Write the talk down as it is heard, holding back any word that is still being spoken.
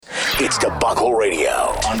It's Debacle Radio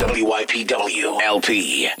on WYPW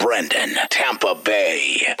LP, Brendan, Tampa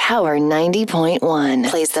Bay. Power 90.1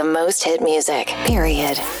 plays the most hit music,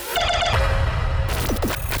 period.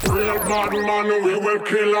 Real bad man, we will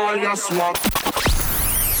kill all your swap.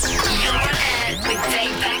 You're ahead with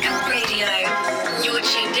Debacle Radio. You're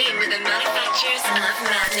tuned in with the manufacturers of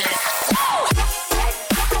madness.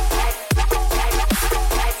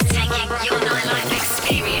 Taking your nightlife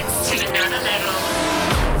experience to another level.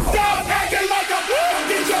 Stop acting like a fool!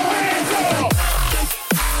 Get your hands up!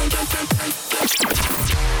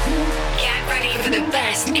 Get ready for the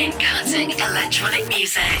best in cutting electronic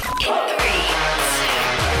music. In 3, 2,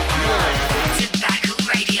 1. Debacle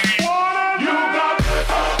Radio.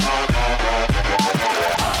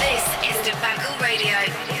 This is Debacle Radio,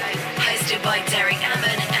 hosted by Derek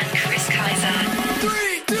Ammon and Chris Kaiser.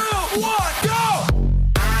 3, 2, 1, go!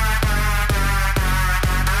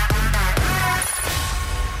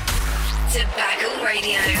 Debacle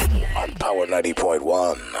Radio. On Power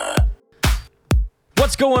 90.1.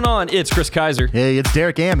 What's going on? It's Chris Kaiser. Hey, it's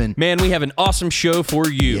Derek Ammon. Man, we have an awesome show for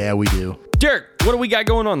you. Yeah, we do. Derek, what do we got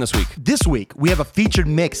going on this week? This week, we have a featured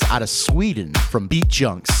mix out of Sweden from Beat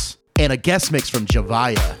Junks and a guest mix from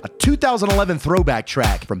Javaya, a 2011 throwback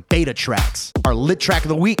track from Beta Tracks. Our lit track of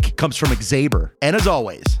the week comes from Xaber. And as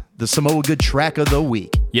always, the Samoa Good track of the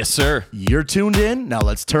week. Yes, sir. You're tuned in. Now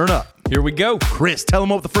let's turn up. Here we go. Chris, tell them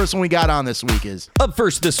what the first one we got on this week is. Up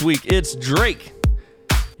first this week, it's Drake.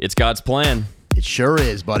 It's God's Plan. It sure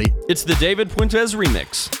is, buddy. It's the David Puentes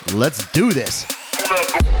remix. Let's do this.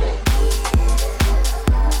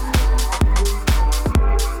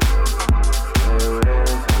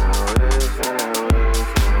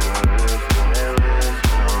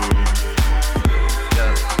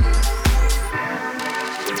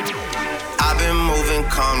 I've been moving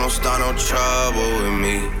calm, don't start no trouble with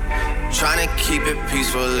me. Trying to keep it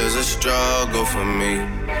peaceful is a struggle for me.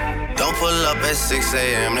 Don't pull up at 6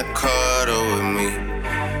 a.m. to cuddle with me.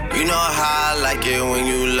 You know how I like it when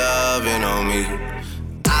you loving on me.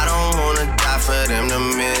 I don't wanna die for them to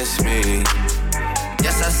miss me.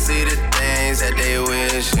 Yes, I see the things that they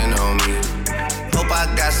wishing on me. Hope I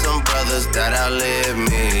got some brothers that outlive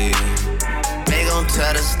me. They gon'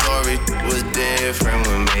 tell the story was different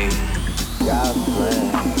with me. God's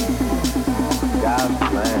plan, God's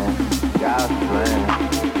plan, God's plan,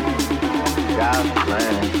 God's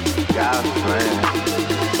plan, God's plan,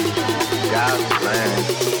 God's plan,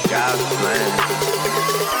 God's plan,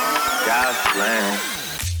 God's plan.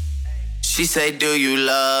 She say, do you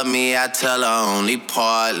love me? I tell her only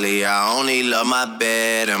partly. I only love my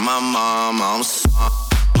bed and my mom. I'm sorry.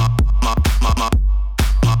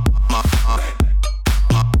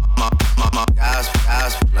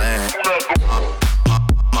 God's plan.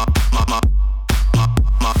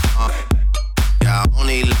 Yeah, I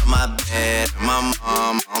only love my bed and my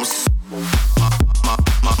mom. I'm sorry.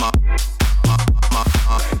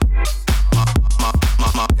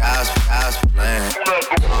 God's plan.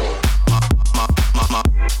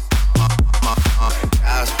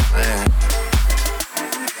 God's plan.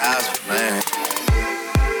 God's plan.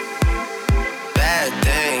 Bad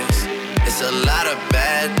things. It's a lot of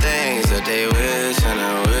bad things that they wish and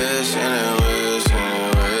they wish and they wish and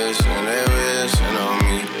they wish and they wishing on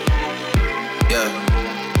me. Yeah.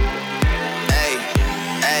 Hey,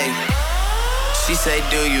 hey. She say,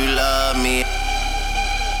 do you love me?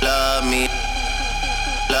 Love me.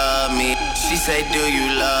 Love me. She say, do you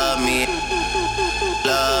love me?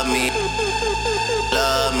 Love me.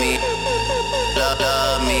 Love me.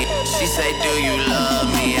 Love me. She say, do you love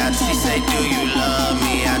me? She say, do you love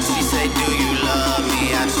me? She say, do you love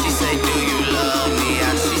me? She say, do you love me?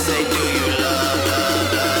 She say, do you love?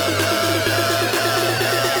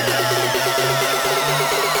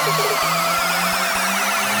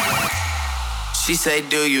 She say,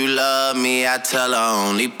 do you love me? I tell her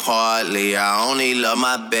only partly. I only love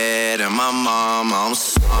my bed and my mom. I'm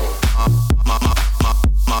sorry.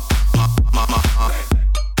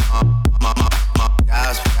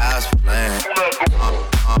 God's plan.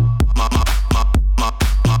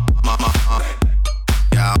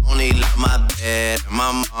 Yeah, I only love my bed and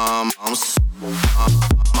my mom. I'm sorry.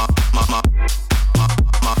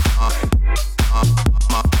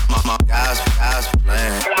 God's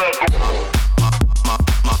plan.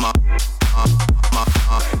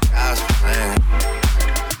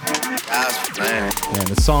 Man,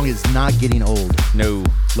 the song is not getting old. No.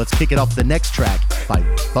 Let's kick it off with the next track by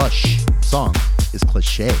Bush. The song is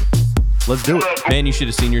Cliché. Let's do it. Man, you should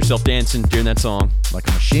have seen yourself dancing during that song. Like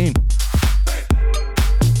a machine.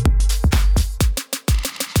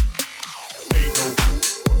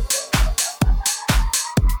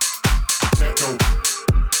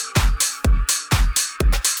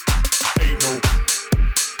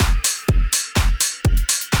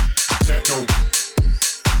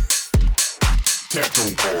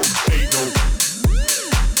 Ain't no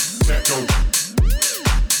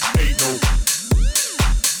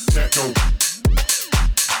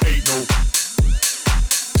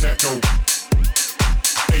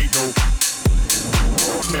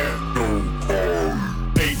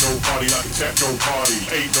party like a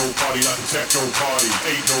techno. Techno party,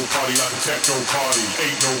 ain't no party like a techno.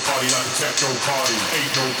 Ain't no party like a techno. Party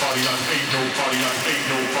like a party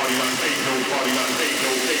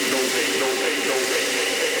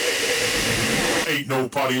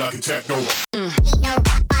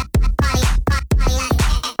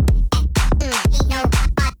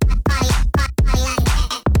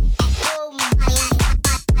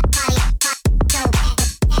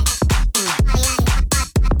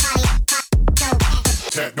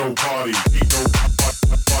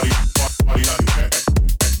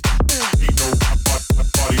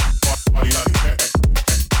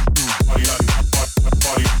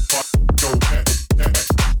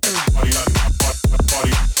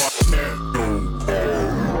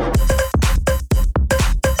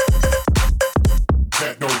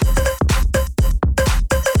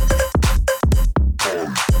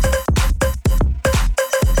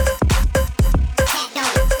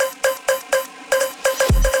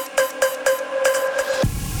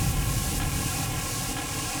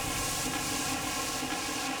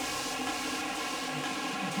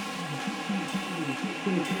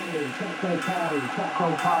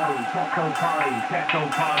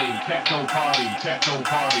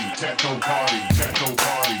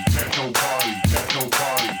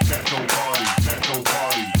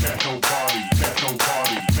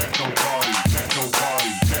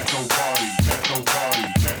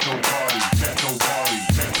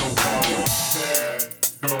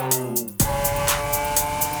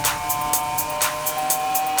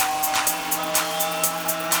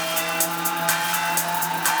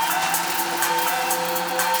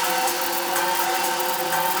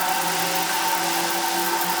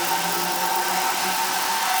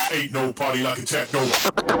go party like a party techno. Ain't no party like a techno.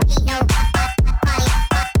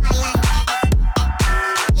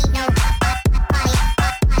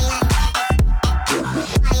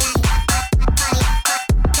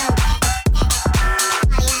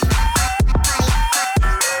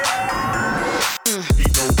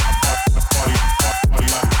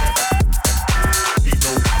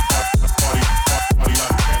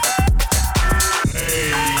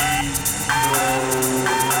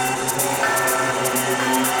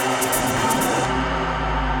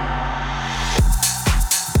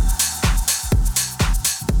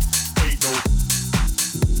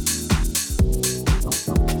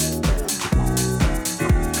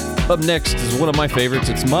 Up next is one of my favorites.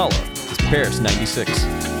 It's Malo. It's Paris 96.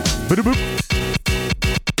 Boop.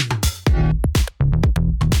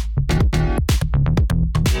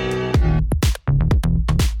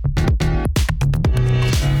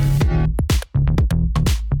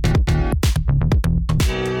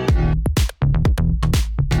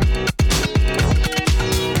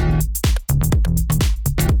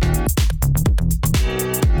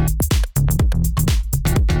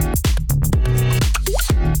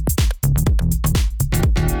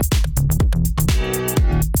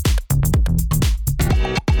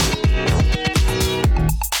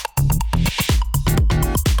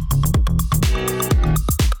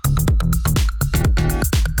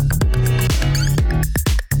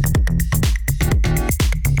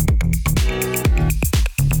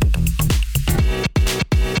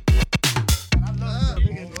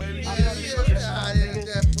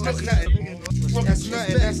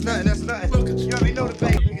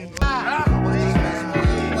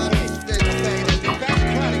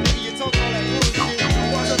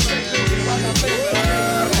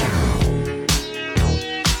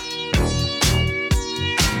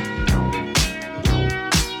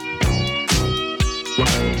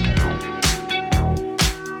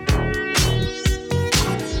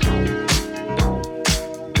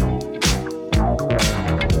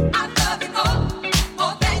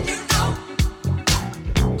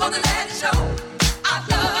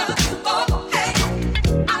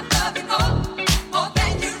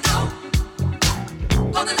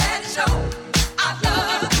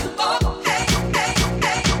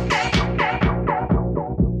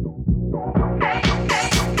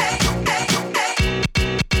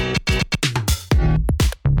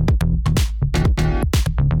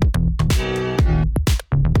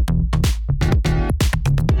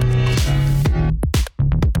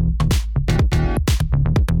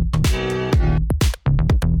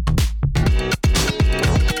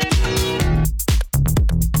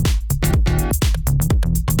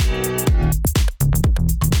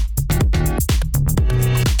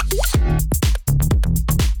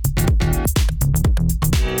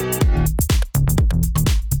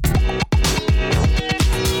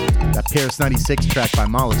 Paris 96 track by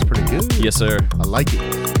Mala is pretty good. Yes, sir. I like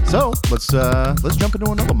it. So let's jump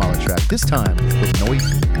into another Mala track. This time with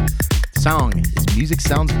Noisy. Song is Music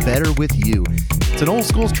Sounds Better With You. It's an old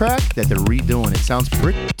school track that they're redoing. It sounds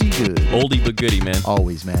pretty good. Oldie but goodie, man.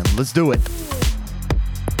 Always, man. Let's do it.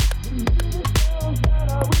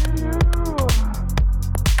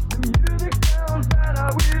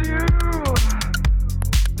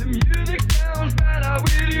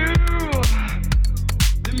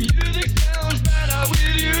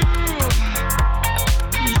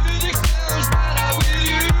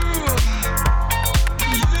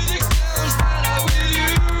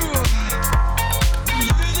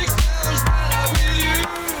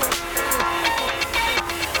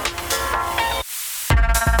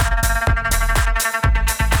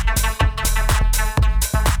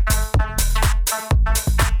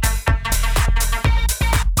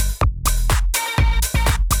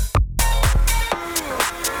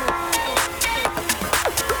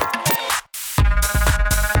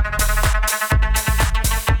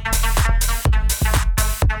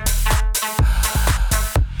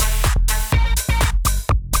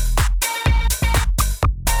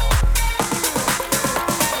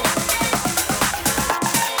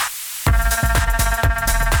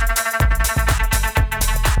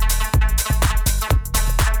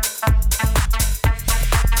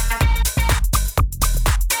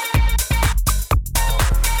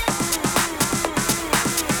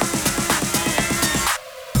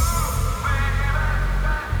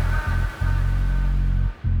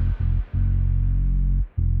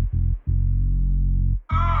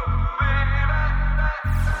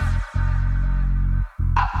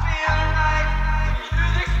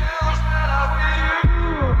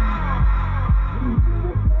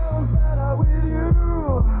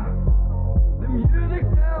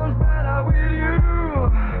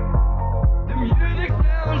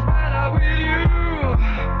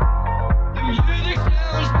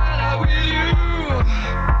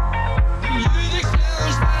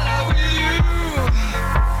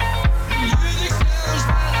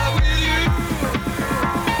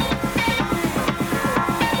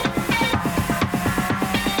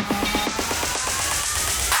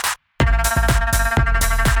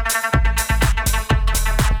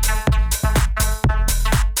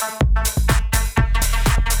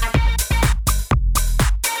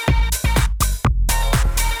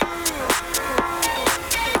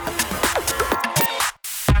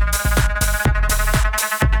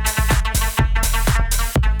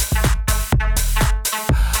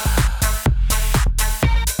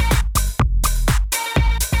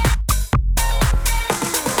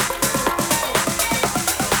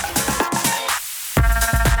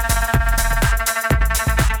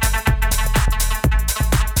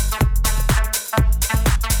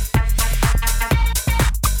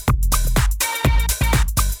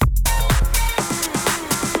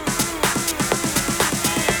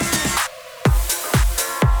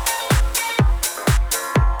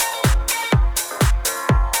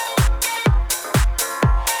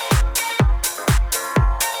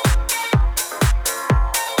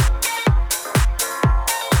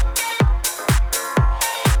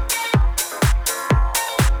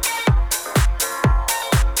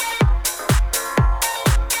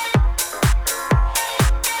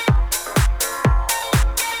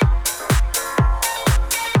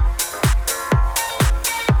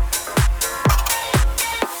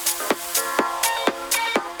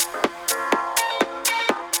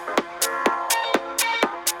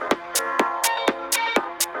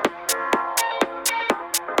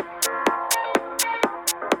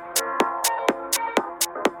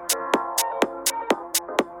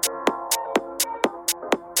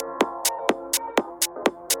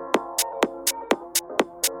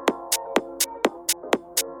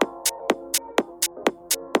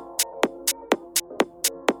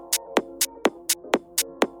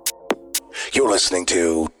 You're listening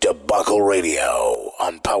to Debacle Radio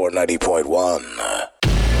on Power 90.1.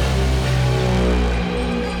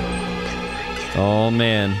 Oh,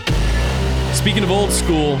 man. Speaking of old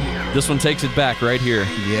school, this one takes it back right here.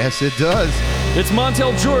 Yes, it does. It's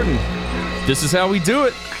Montel Jordan. This is how we do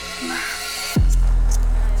it.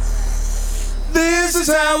 This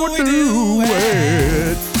is how we do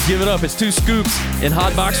it. Give it up. It's Two Scoops and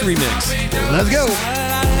Hotbox Remix. Let's go.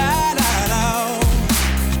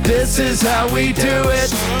 This is how we do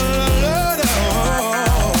it.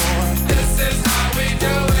 This is how we do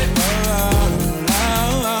it.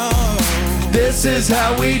 This is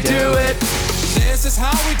how we do it. This is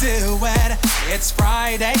how we do it. It's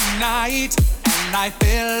Friday night and I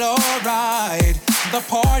feel alright. The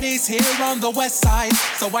party's here on the west side,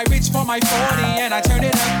 so I reach for my 40 and I turn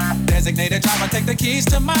it up. Designated driver, take the keys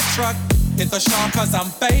to my truck. Hit the shore cause I'm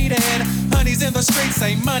faded. Honey's in the streets,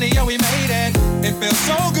 say money, yo, we made it. It feels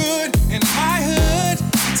so good in my hood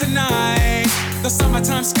tonight. The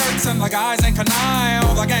summertime skirts and the guys ain't canine.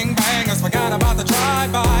 All the gangbangers forgot about the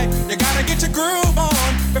drive-by. You gotta get your groove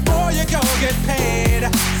on before you go get paid.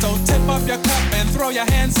 So tip up your cup and throw your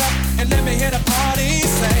hands up and let me hear the party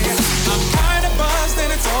say, I'm kinda buzzed and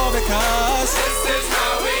it's all because this is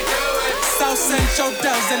how we do it. South Central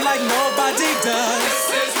does it like nobody does.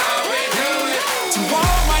 This is how we do it. To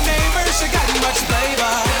all my neighbors, you got much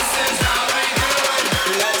flavor. This is how we do it.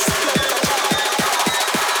 Let's go.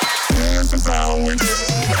 This is how we do it.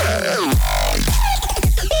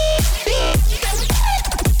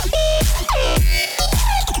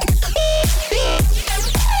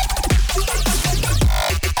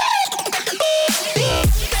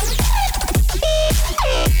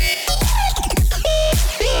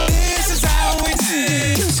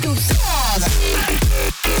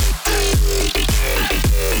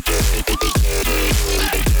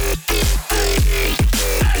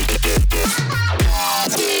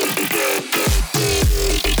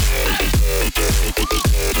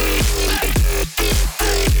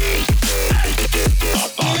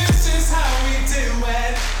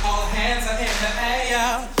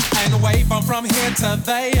 From here to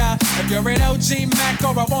there, if you're an OG Mac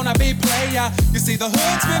or a wannabe player, you see the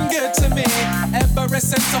hood's been good to me ever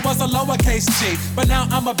since I was a lowercase G. But now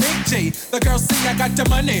I'm a big G. The girls see I got the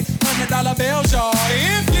money, $100 bills, y'all.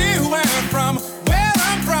 If you were from where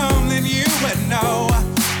I'm from, then you would know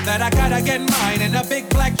that I gotta get mine in a big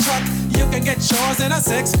black truck. You can get yours in a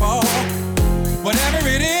 6'4". Whatever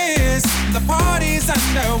it is, the party's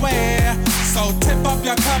underway. So tip up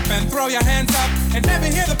your cup and throw your hands up and let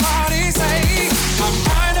me hear the party say, I'm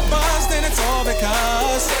kinda buzzed and it's all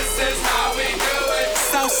because this is how we do it.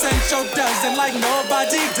 South Central does it like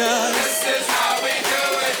nobody does. This is how we do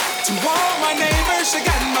it. To all my neighbors, you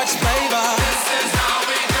got much flavor. This is how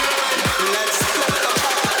we do it. Let's go.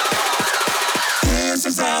 This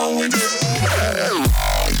is how we do it.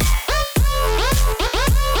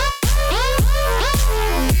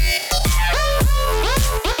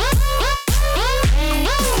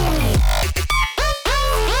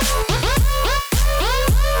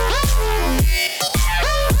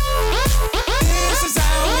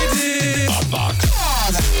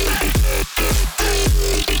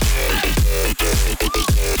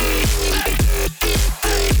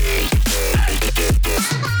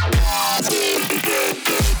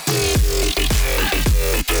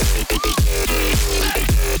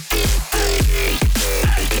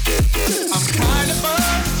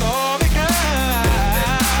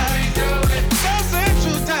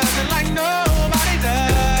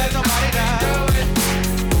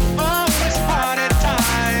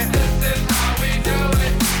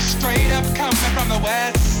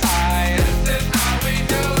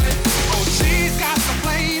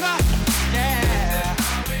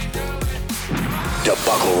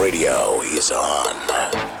 Radio is on.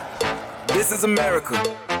 This is America.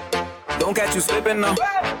 Don't catch you slipping now.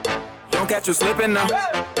 Don't catch you slipping now.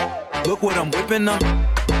 Look what I'm whipping now.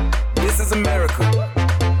 This is America.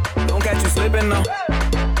 Don't catch you slipping now.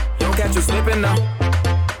 Don't catch you slipping now.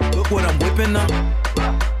 Look what I'm whipping now.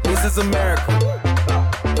 This is America.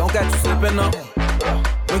 Don't catch you slipping now.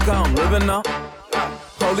 Look how I'm living now.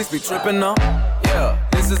 Police be tripping now. Yeah,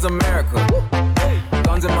 this is America.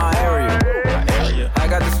 Guns in my area. I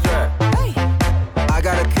got the strap. I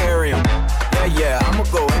gotta carry 'em. Yeah, I'ma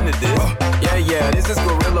go into this. Yeah, this is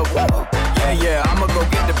gorilla. Yeah, I'ma go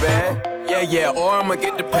get the bag. Yeah, or I'ma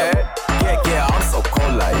get the pad. Yeah, I'm so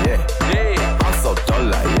cold like yeah. I'm so dull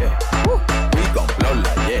like yeah. We gon' blow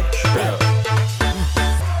like yeah.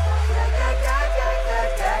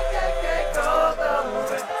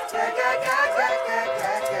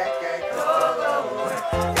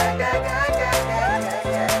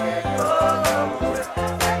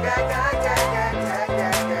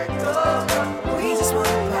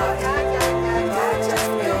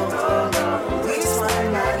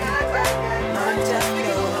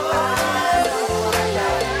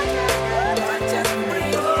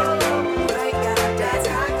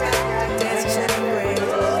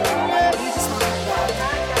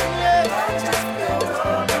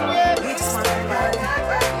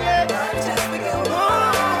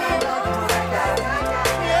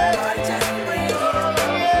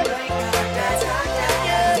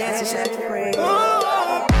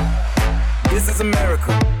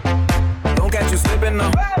 America. Don't catch you slipping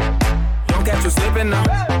now. Don't catch you slipping now.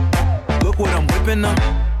 Look what I'm whipping now.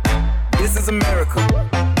 This is America.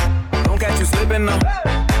 Don't catch you slipping now.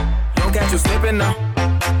 Don't catch you slipping now.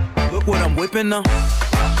 Look what I'm whipping now.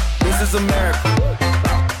 This is America.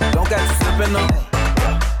 Don't got you slipping up.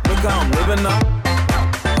 Look how I'm living up.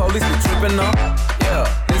 Police be tripping up. Yeah,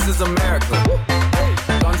 this is America.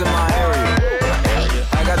 Guns in my area.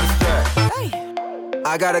 I got the strap.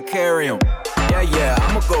 I gotta carry 'em. Yeah,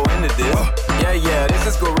 I'ma go into this. Yeah, this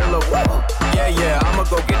is gorilla. Yeah, I'ma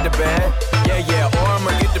go get the bag. Yeah, or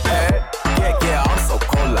I'ma get the pad. Yeah, I'm so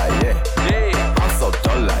cold like yeah. I'm so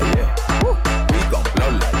dull like yeah. We gon' blow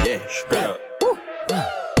like yeah. Straight up.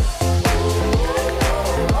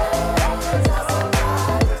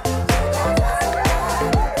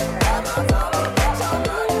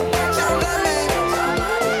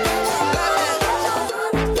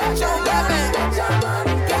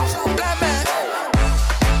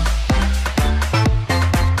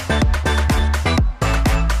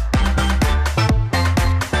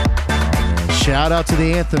 Shout out to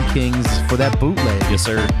the Anthem Kings for that bootleg. Yes,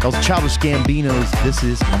 sir. That was Childish Gambino's This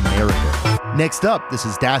Is America. Next up, this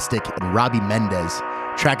is Dastic and Robbie Mendez.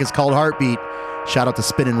 Track is called Heartbeat. Shout out to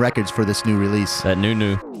Spinnin' Records for this new release. That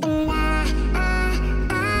new.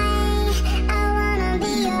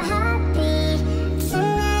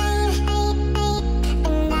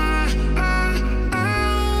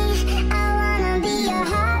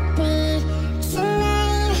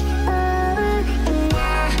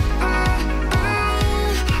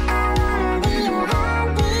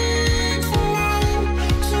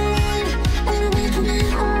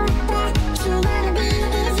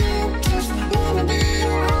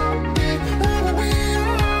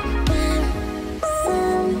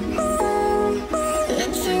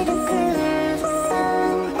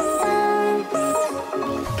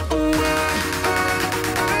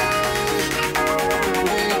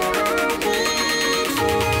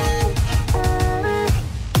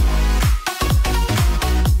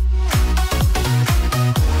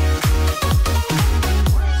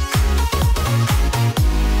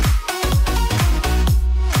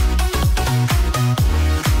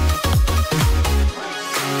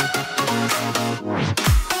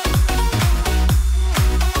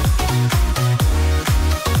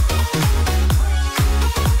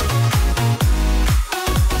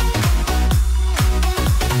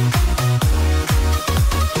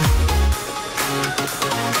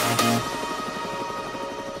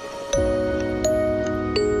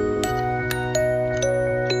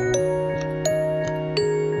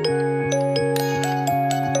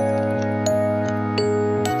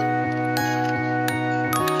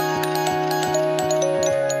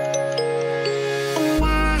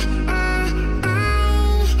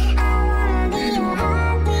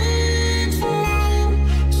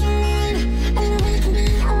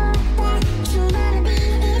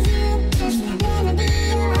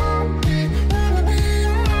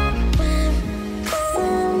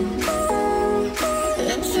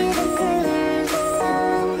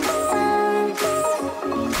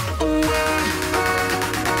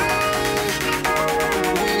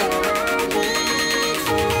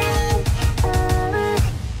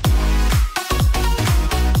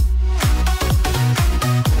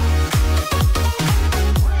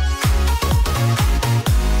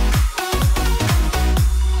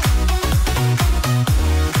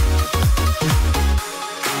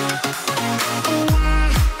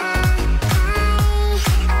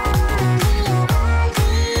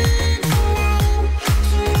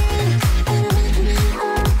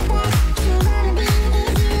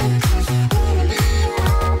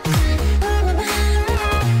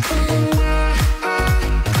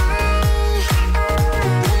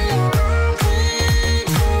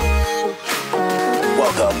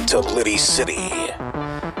 to Liddy City.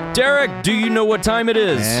 Derek, do you know what time it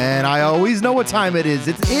is? And I always know what time it is.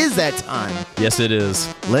 It is that time. Yes, it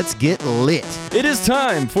is. Let's get lit. It is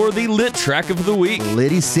time for the lit track of the week.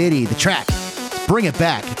 Liddy City, the track. Bring It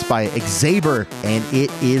Back. It's by Xaber, and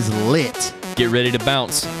it is lit. Get ready to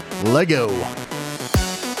bounce. Lego.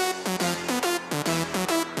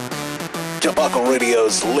 Tobacco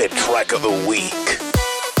Radio's lit track of the week.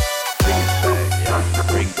 Bring it back, yeah.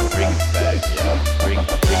 Bring it back, yeah. Bring it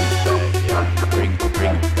back, yeah. Bring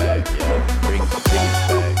it back, yeah. Bring it back,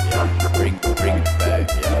 yeah. Bring it back, yeah. Bring it back,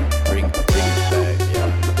 yeah. Bring it back,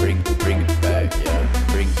 bring it back, bring it back, bring it back, bring it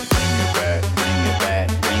back, bring it back,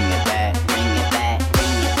 bring it back, bring it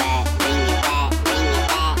back.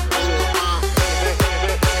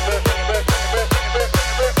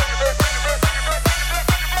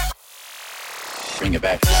 Bring it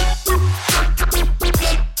back.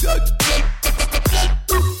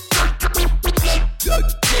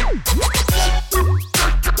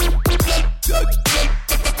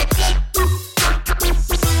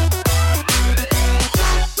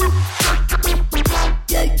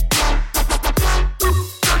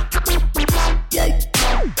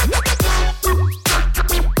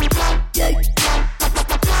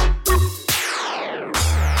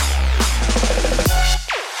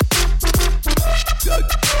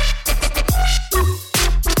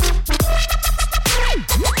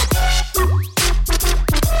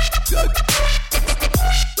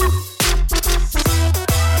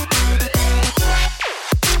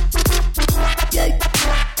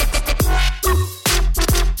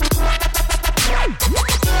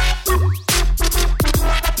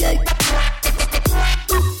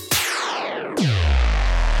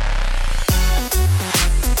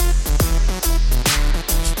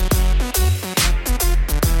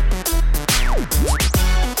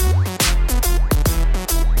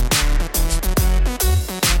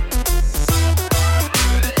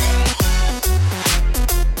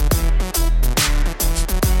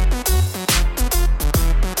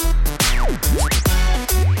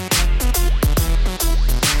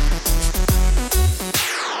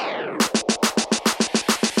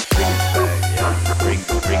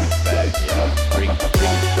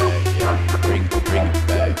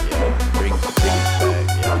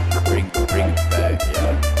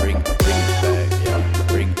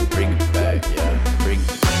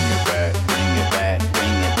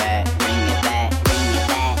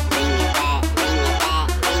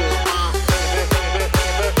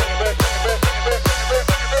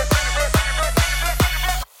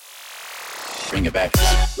 bring it back.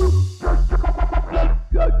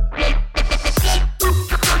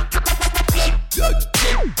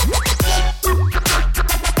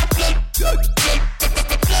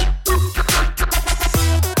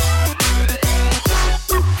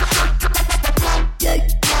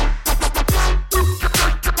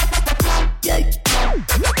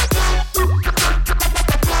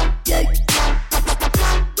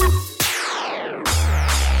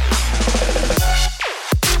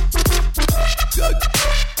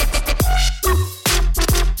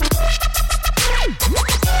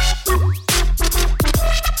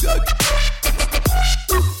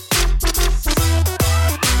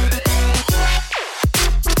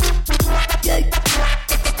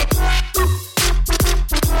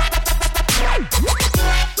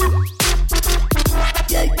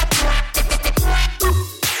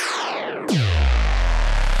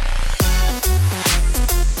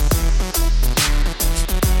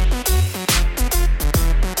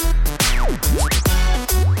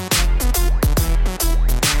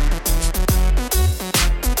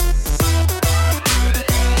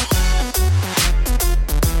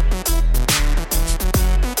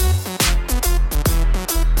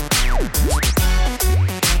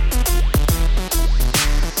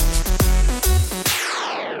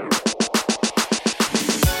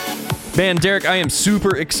 Man, Derek, I am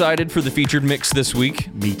super excited for the featured mix this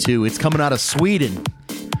week. Me too. It's coming out of Sweden.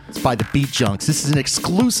 It's by the Beat Junks. This is an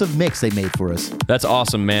exclusive mix they made for us. That's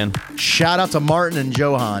awesome, man. Shout out to Martin and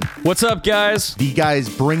Johan. What's up, guys? The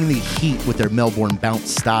guys bring the heat with their Melbourne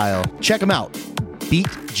bounce style. Check them out.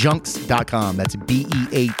 BeatJunks.com. That's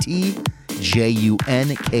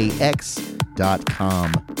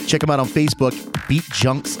BeatJunks.com. Check them out on Facebook. Beat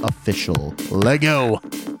Junks Official. Lego.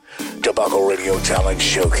 Tobacco Radio Talent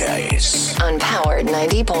Showcase on Powered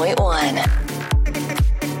 90.1.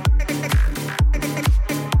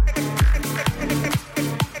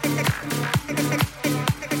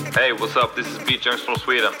 Hey, what's up? This is Beat Junks from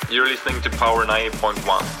Sweden. You're listening to Power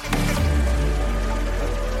 90.1.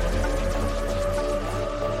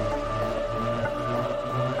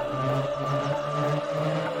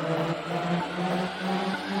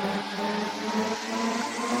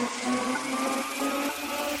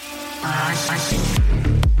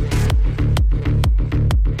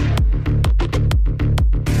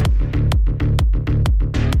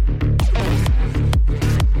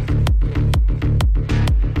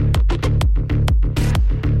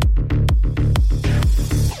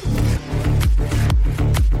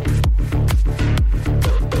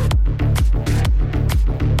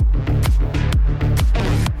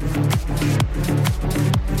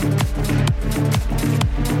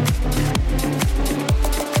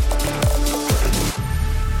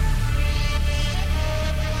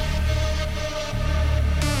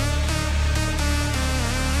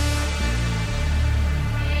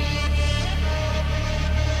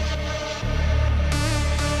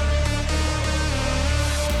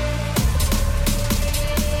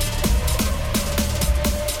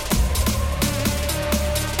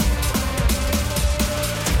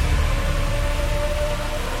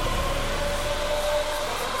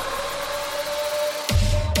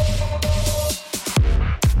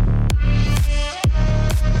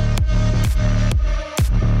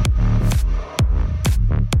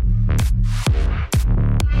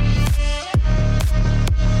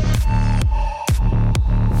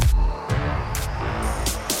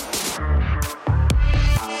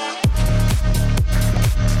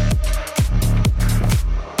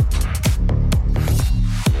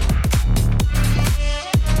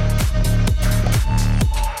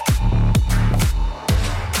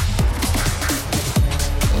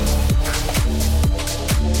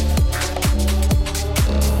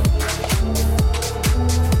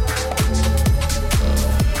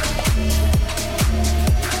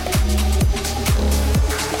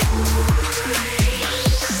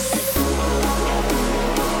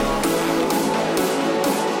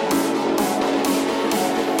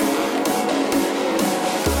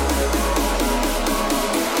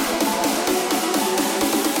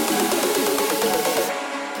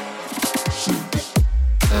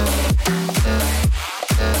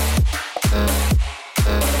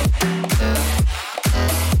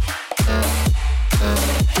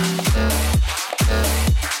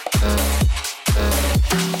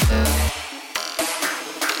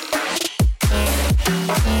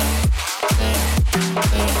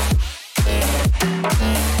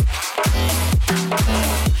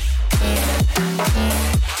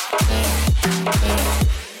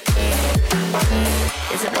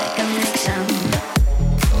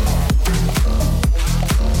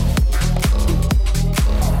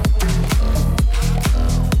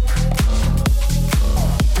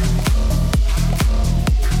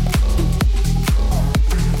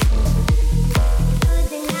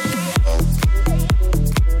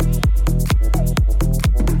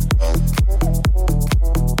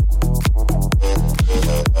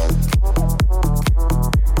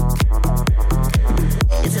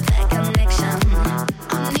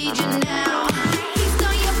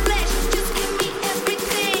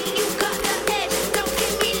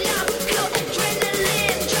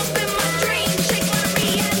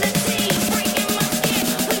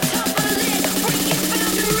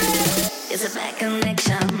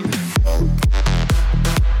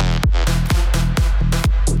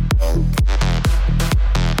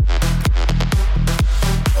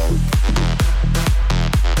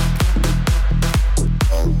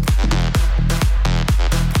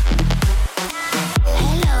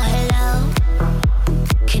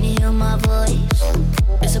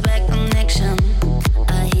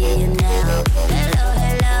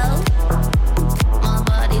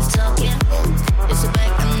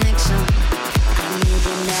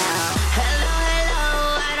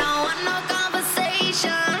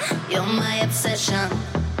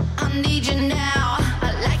 need you now.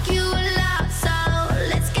 I like you a lot, so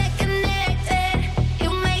let's get connected. You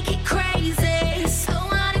make it crazy, so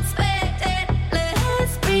unexpected.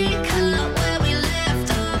 Let's pick up where we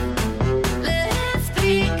left off. Let's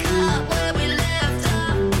pick up where we left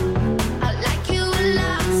off. I like you a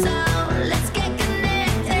lot, so let's get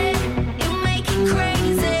connected. You make it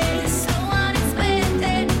crazy, so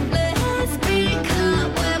unexpected. Let's pick up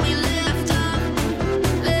where we left off.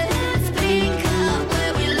 Let's pick up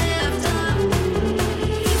where we left off.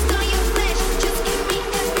 You've got your flesh, just give me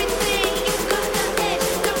everything. You've got the edge,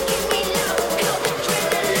 don't give me low. Go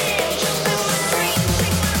adrenaline, jump in my brain,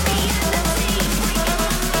 trick my reality.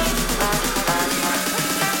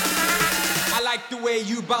 I like the way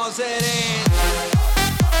you bounce it in.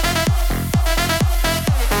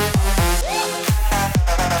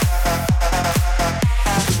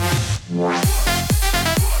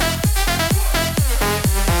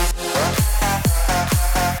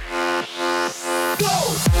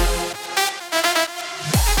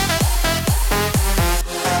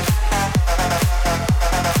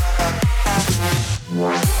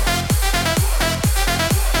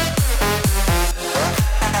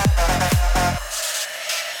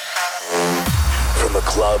 From the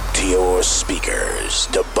club to your speakers,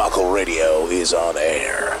 Debacle Radio is on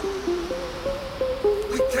air.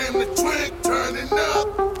 We came to drink, turning up,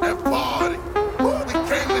 and party. We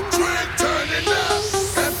came to drink, turning up,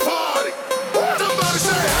 and party. Somebody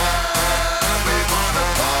say, "Hey, we wanna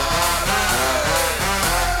party.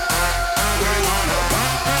 We wanna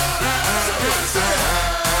party." Somebody say,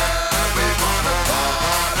 "Hey, we wanna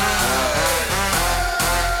party.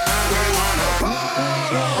 We wanna party."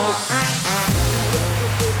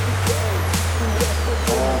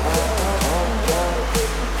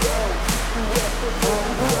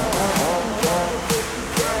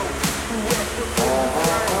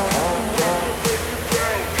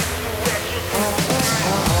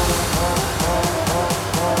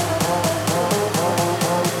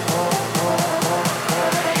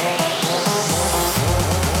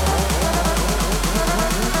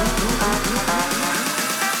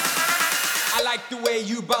 I like the way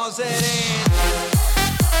you bounce it in.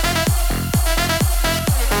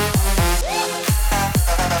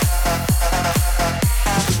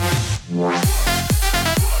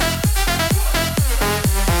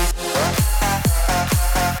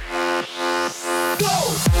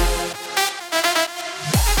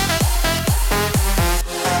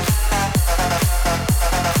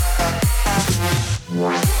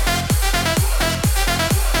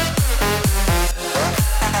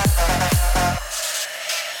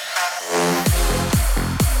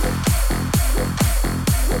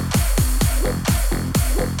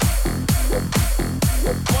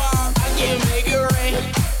 I can make it rain,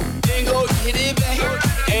 then go get it back.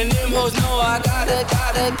 And them hoes know I gotta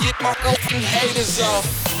get my fucking haters off.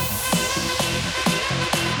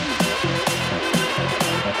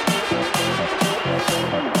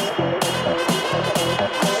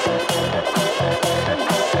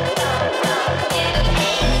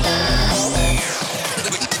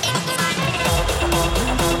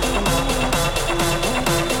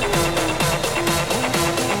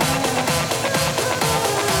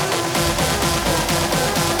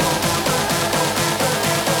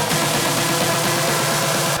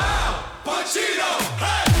 Pacino,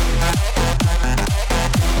 hey!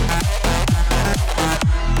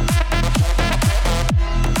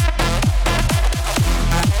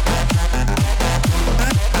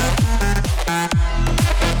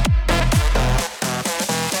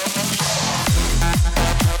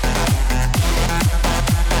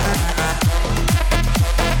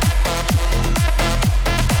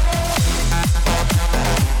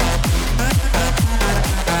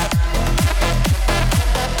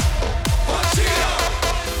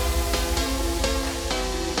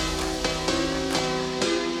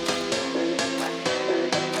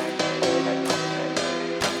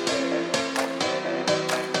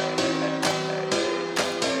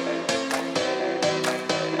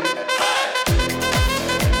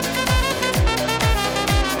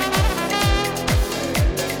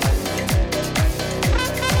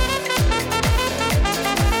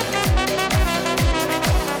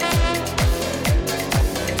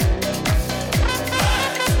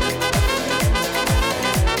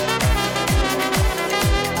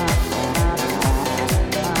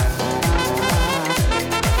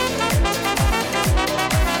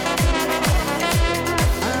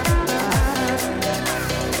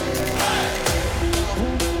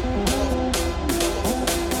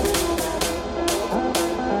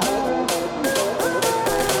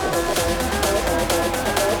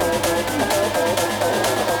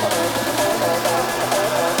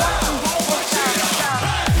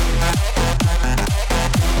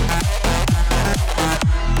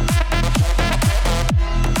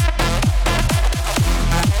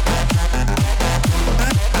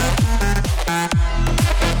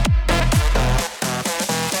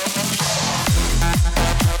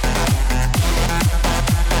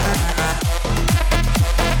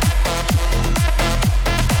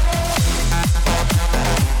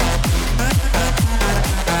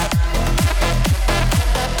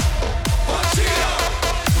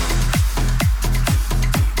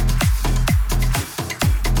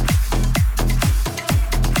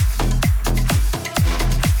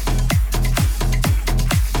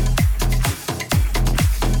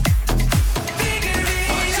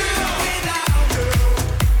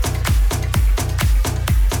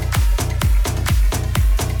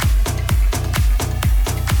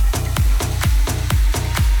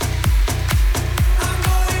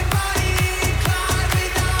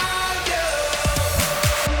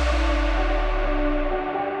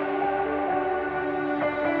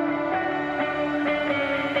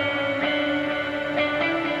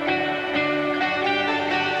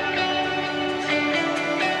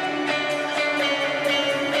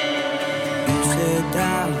 said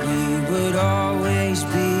that we would always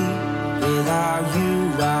be. Without you,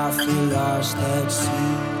 I feel lost at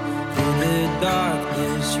sea. In the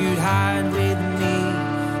darkness, you'd hide with me.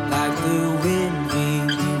 Like the wind, we'd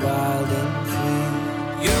be wild and free.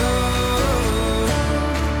 You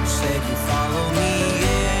said you'd follow me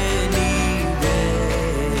anywhere.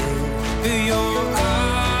 Your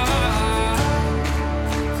eyes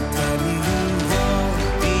tell me you won't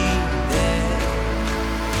be there.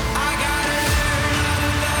 I gotta learn how to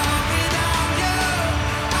love without you.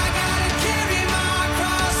 I gotta carry my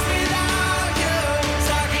cross without you.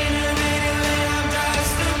 Stuck in the middle and I'm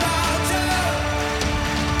just about to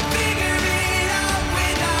figure it out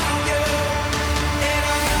without you. And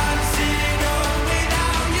I'm not sitting home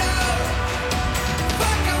without you.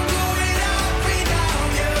 Fuck, I'm going out without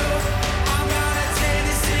you. I'm gonna tear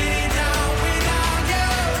the city down without you.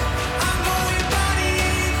 I'm going body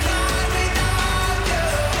inclined without you.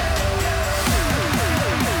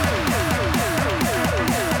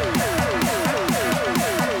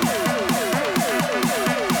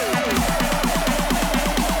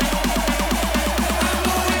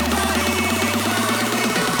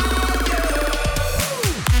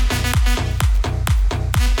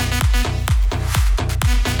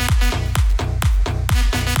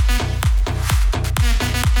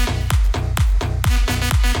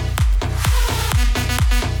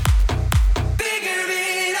 Figure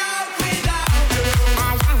it out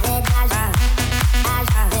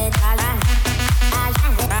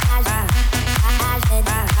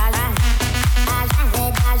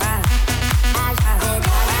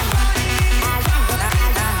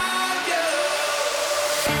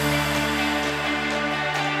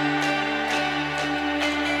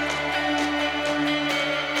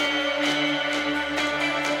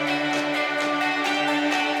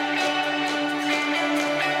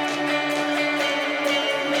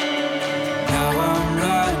Now I'm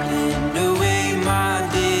running away, my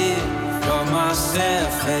dear, from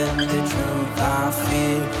myself and the truth I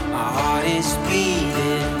fear. My heart is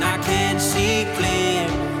beating, I can't see clear.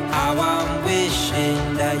 How I'm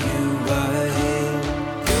wishing that you were here.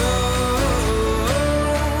 You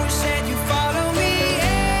said you'd follow me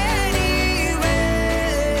anywhere.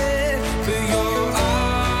 But your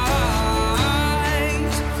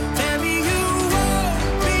eyes tell me you won't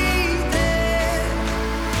be there.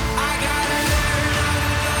 I gotta learn how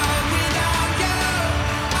to love without you.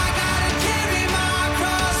 I gotta carry my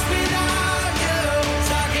cross without you.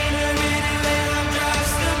 Stuck in the middle and I'm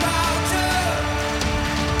just about to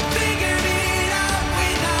figure it out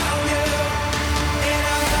without you. And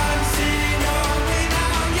I'm done sitting home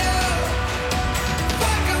without you.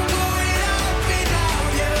 Fuck, I'm going out without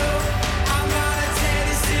you. I'm gonna tear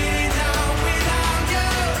the city down without you.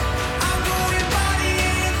 I'm going body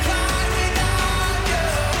inclined without you.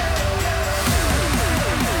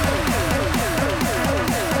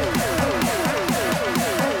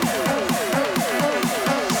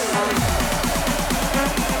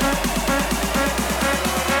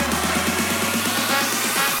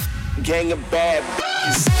 Gang of bad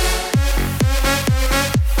bitches.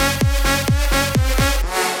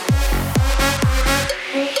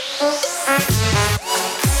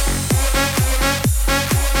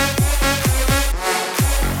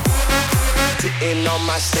 Sitting on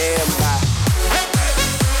my standby.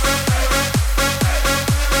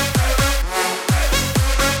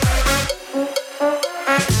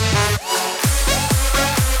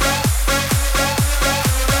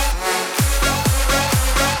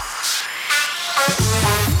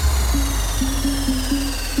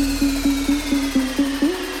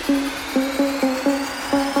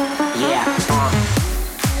 Yeah,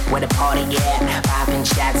 where the party at? Popping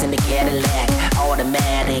shots in the Cadillac.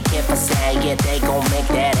 Automatic, if I say it, they gon' make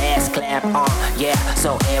that ass clap. Yeah,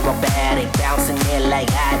 so aerobatic, bouncing it like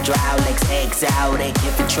hydraulics. Exotic,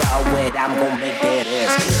 if you try it, I'm gon' make that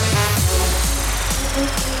ass clap.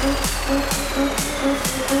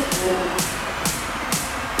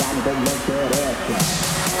 I'm gon' make that ass clap.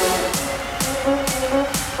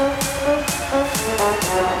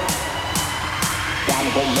 I'm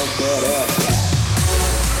gon' make that ass clap.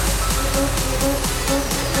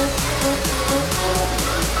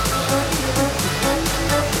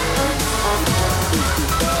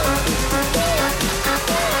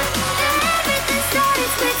 Everything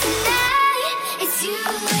started with tonight. It's you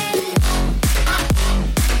and me.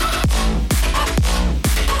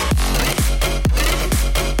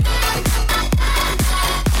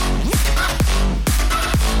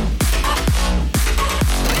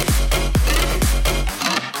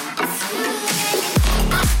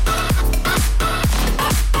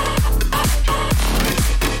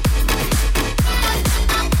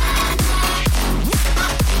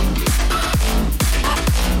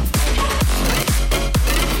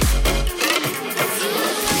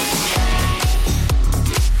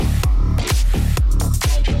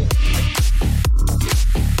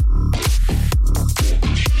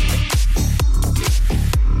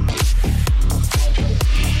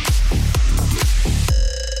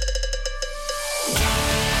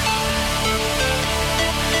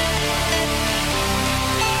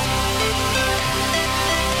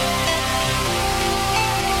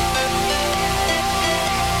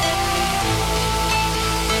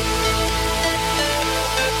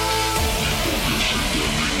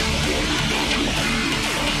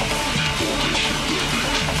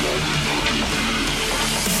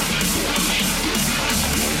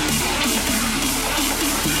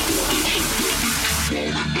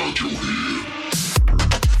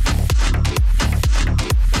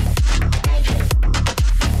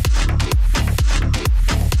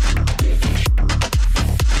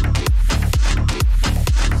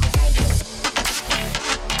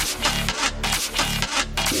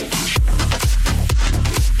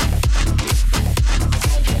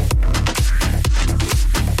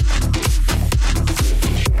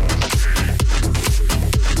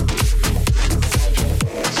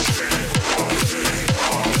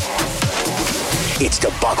 It's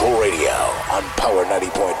Debacle Radio on Power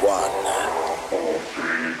 90.1.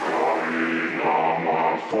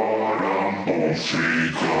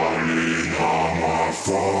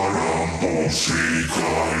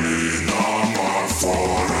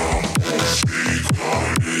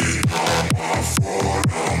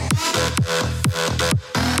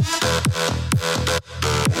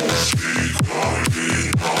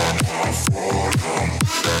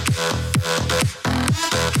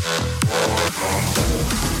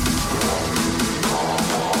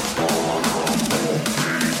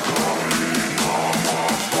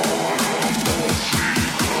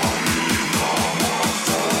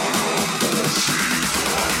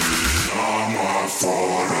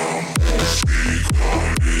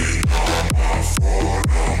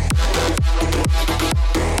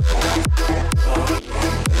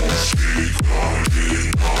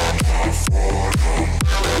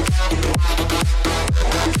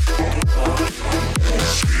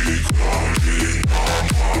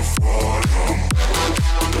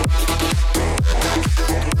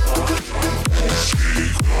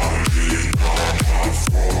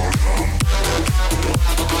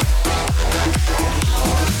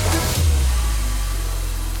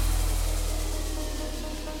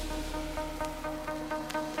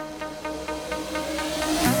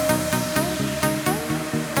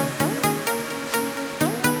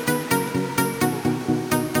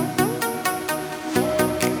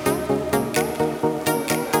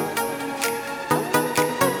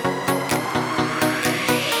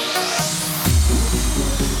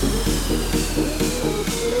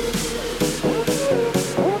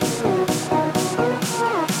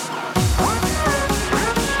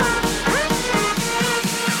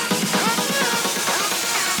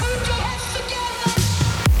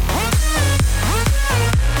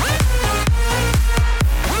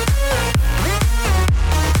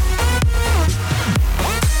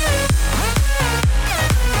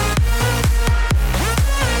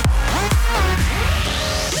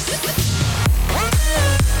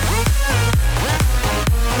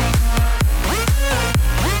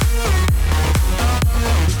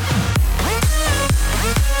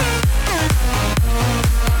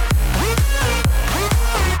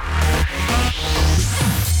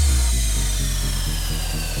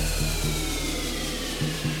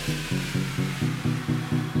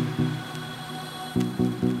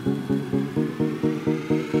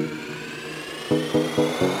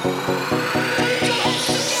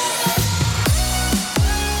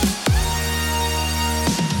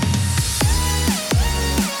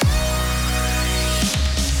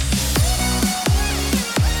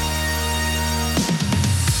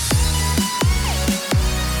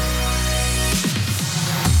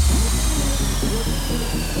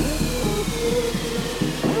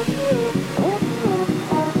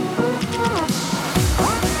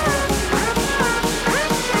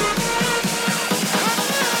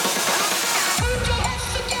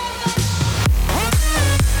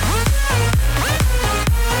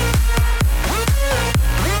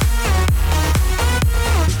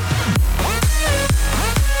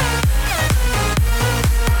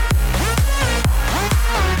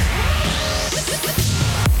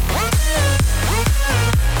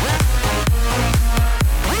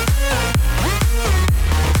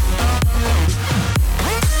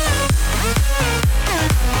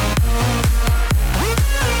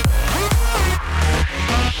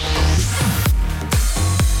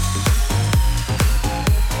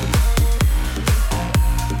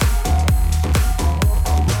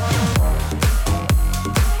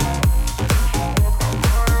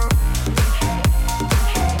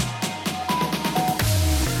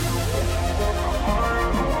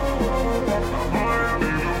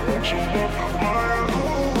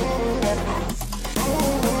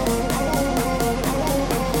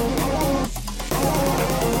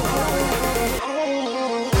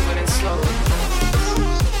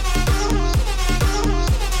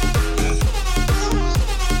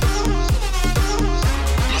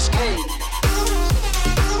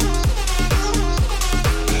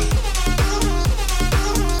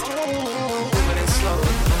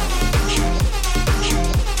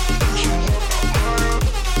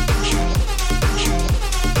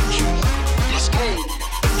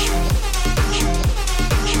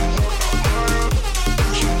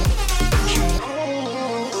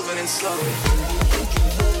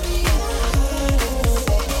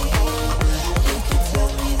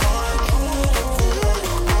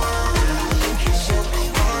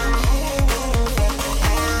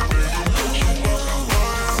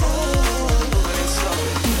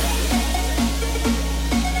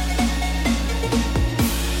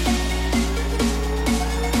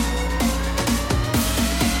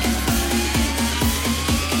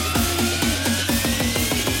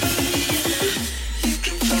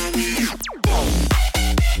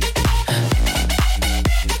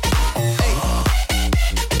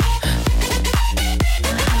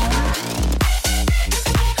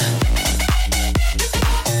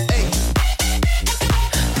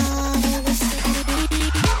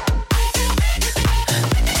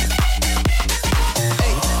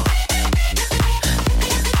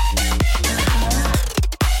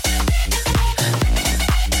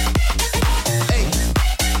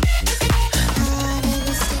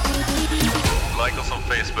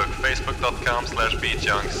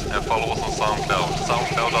 facebook.com/beatjunks, and follow us on SoundCloud,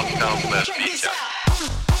 soundcloud.com/beatjunks.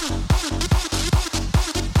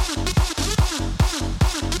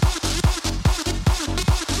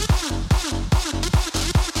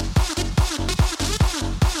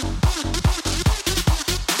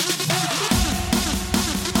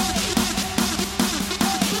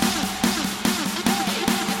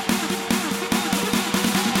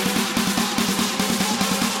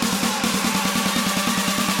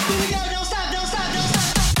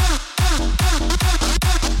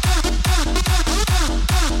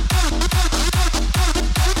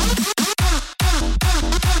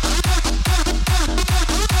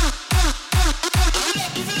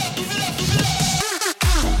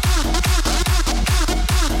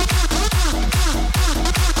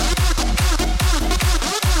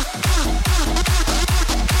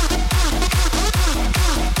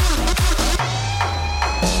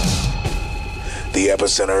 The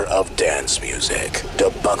epicenter of dance music.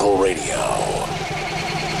 Debunkle Radio.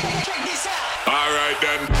 Alright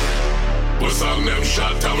then. What's on them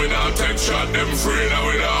shot? How we not take shot? Them free now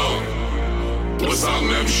we know. What's on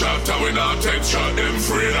them shot? How we not take shot? Them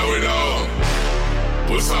free now we know.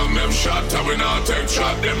 What's on them shot? How we not take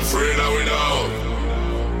shot? Them free now we know.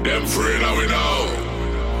 Them free now we know.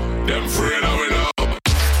 Them free now we know.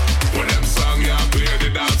 When them song ya play the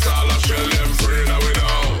dance all I shell them free now we know.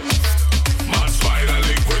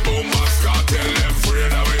 Tell them free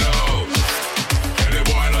now we know. Any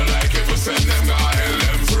boy don't like it, we send them to hell.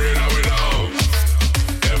 Them free now we know.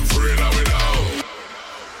 Them free now we know.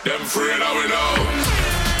 Them free now we know.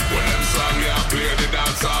 When them song ya play the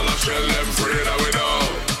dance all I shell them free now we know.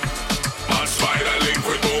 Mad Spider link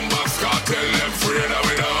with Boombox Cartel. Them free now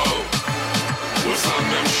we know. We song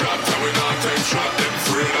them shot and we not take shot. Them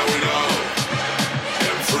free now we know.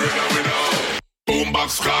 Them free now we know. Boombox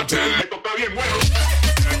Cartel.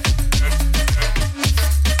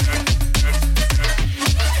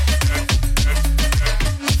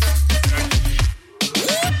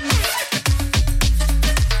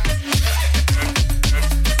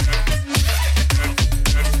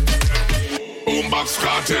 Boombox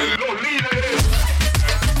Cartel.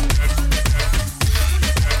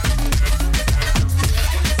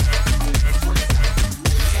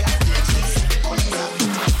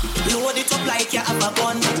 Load it up like you have a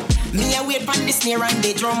gun. Me a wait on the snare and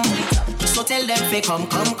the drum. So tell them fi come.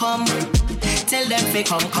 Tell them fi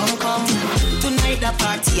come. Tonight the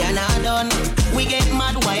party and not done. We get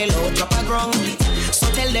mad while out drop a ground. So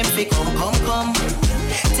tell them fi come.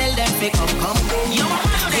 Tell them fi come. Yo,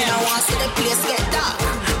 they don't want see the place get dark.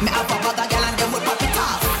 Me have a bag of girl and them will pop it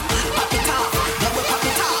off. Then we pop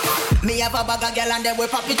it off. Me have a bag of girl and them will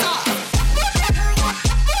pop it off.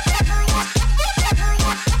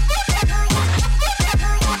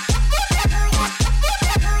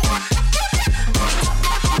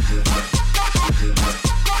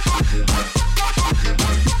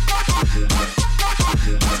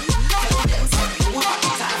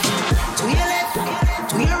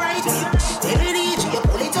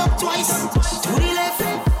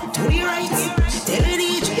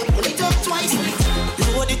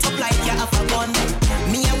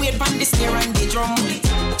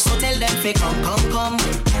 Fi come.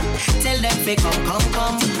 Tell them fi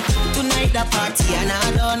come. Tonight the party and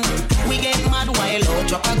not done. We get mad while out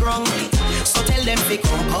drop a ground. So tell them fi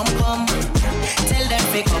come. Tell them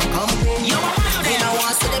fi come. Yo, they don't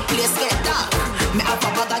want see the place get dark. Me have a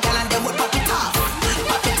bag of girl and them will pop it off.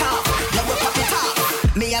 Then we pop it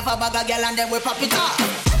off. Me have a bag of girl and them will pop it off.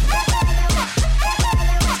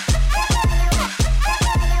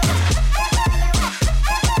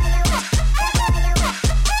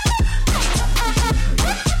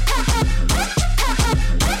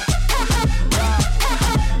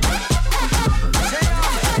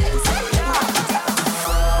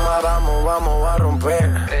 Vamos a romper,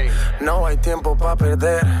 no hay tiempo pa'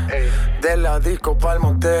 perder. De la disco pa'l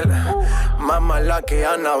motel, más mala que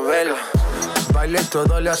Anabel. Baile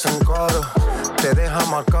todo le hacen coro, te deja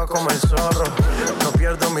marcado como el zorro. No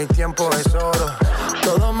pierdo mi tiempo, es oro,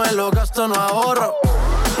 todo me lo gasto, no ahorro.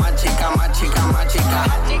 Más chica,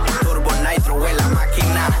 Turbo Nitro en la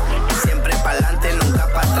máquina. Siempre pa'lante, nunca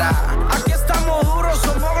pa' atrás. Aquí estamos duros,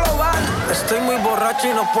 somos global. Estoy muy borracho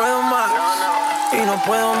y no puedo más.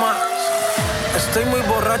 Estoy muy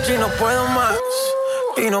borracho y no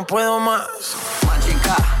puedo más.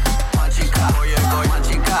 Machica, oye,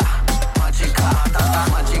 machica, tata,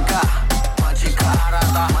 machica,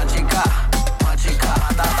 rata, machica,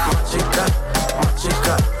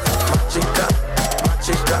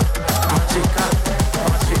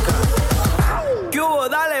 ¿Qué hubo?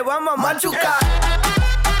 Dale, vamos a machucar.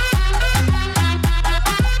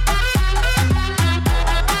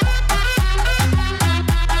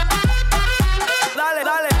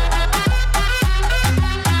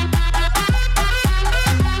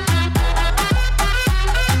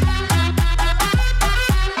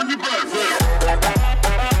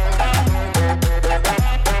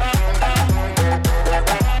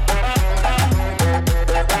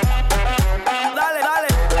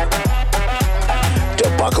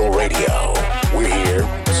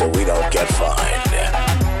 get fine.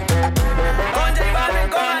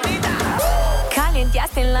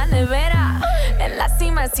 Calienteaste en la nevera, en la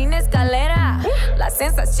cima sin escalera. La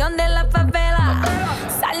sensación de la favela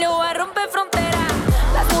salió a romper frontera.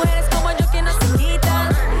 Las mujeres como yo que no se quitan,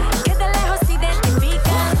 que de lejos se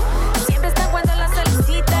identifican. Siempre están cuando las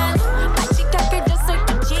solicitan. La chica que yo soy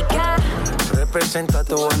tu chica. Representa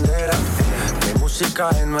tu bandera, mi música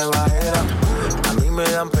es nueva era. A mí me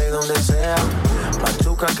dan play donde sea.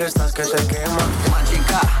 Machuca que estás que te quema.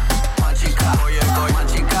 Machica, machica, oye, estoy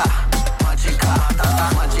machica, machica,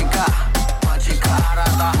 matata, machica, machica,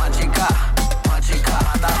 rata, machica, machica,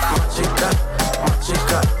 matata, machica,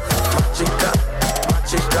 machica, machica,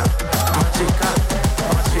 machica, machica,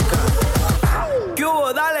 machica. ¿Qué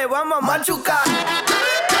hubo? Dale, vamos a machucar.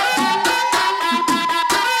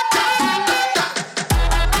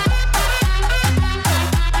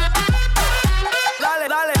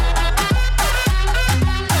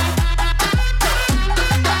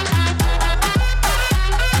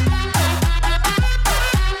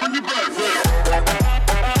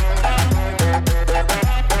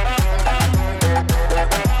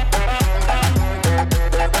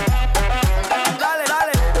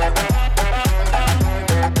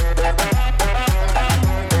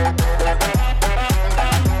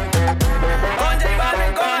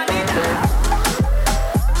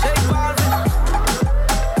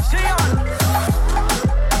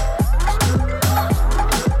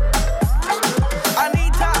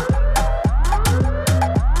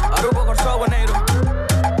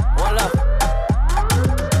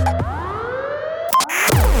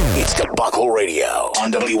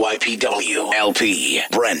 WYPW LP,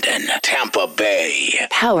 Brendan, Tampa Bay.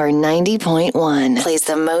 Power 90.1 plays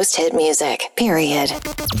the most hit music, period.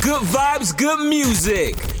 Good vibes, good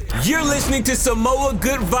music. You're listening to Samoa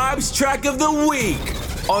Good Vibes Track of the Week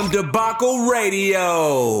on Debacle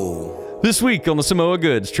Radio. This week on the Samoa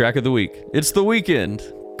Goods Track of the Week, it's The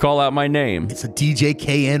Weeknd. Call Out My Name. It's a DJ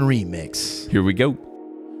KN remix. Here we go.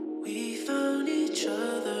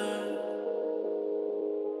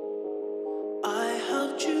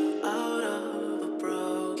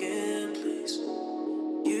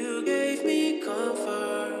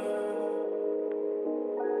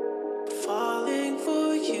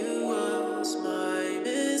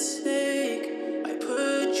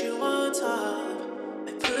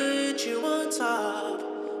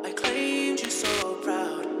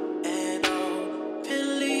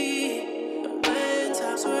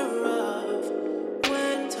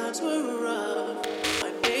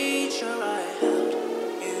 Sure I am.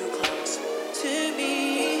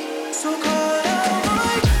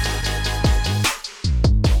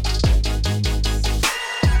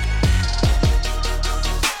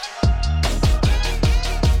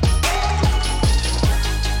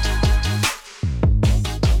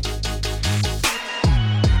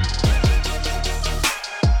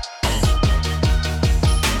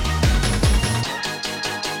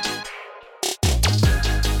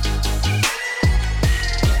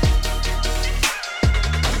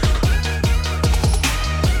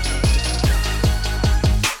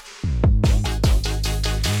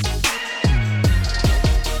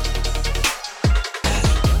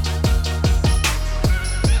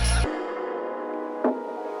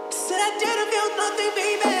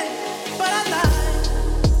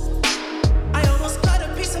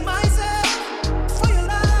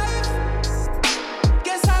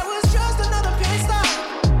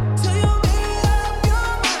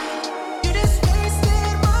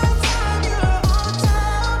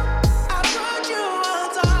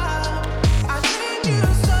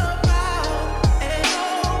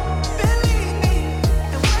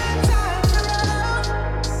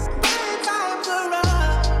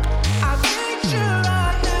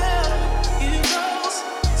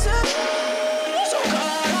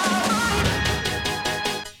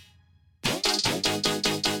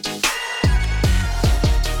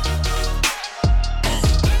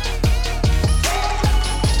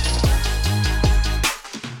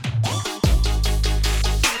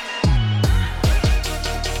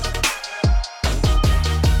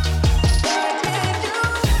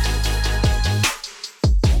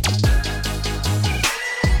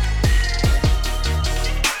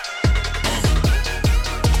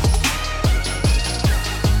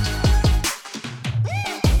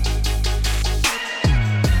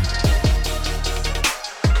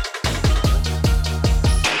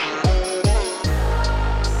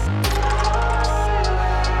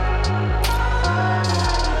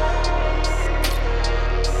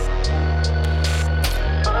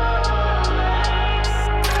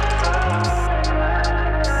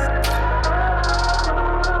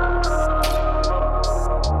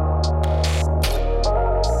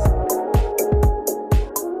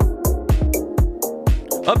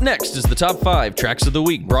 Up next is the top 5 tracks of the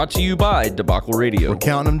week, brought to you by Debacle Radio. We're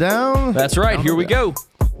counting them down. That's right. Here we go.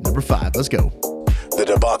 Number 5. Let's go. The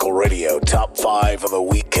Debacle Radio Top 5 of the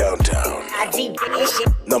Week Countdown.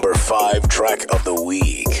 Number 5 track of the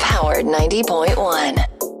week. Powered 90.1.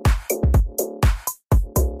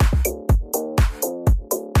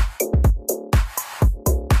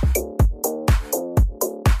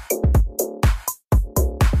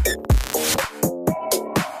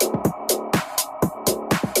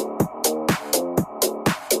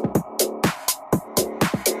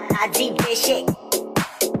 I deep this shit.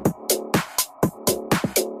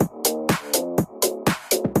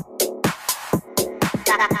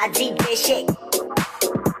 I deep this shit.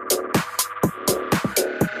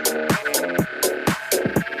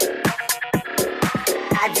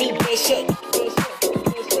 I deep this shit.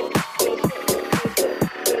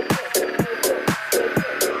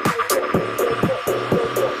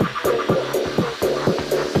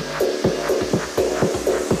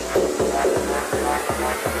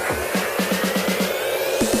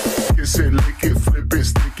 Kiss it, lick it, flip it,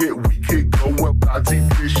 stick it. We can go up. I deep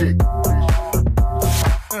this shit.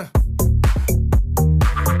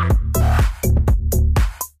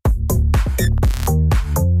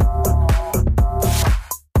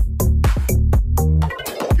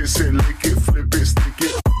 Kiss it, lick it, flip it, stick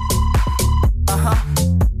it.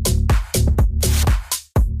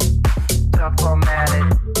 Diplomatic.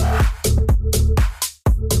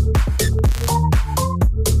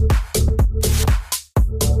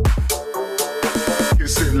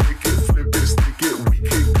 Kiss it, lick it, flip it, stick it. We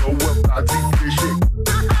can go up. I deep this shit.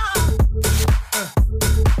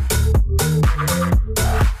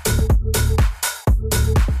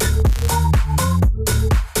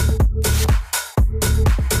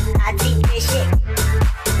 I deep this shit.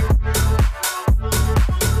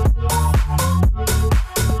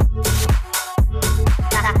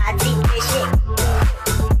 I deep this shit.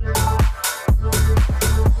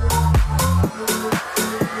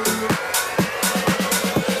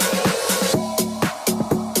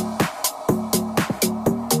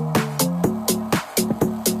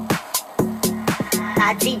 I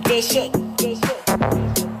deep this shit.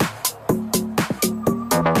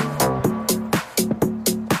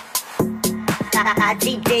 I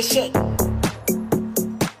deep this shit.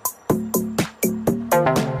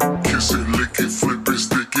 Kiss it, lick it, flip it,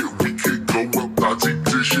 stick it. We can go up. I deep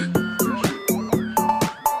this shit.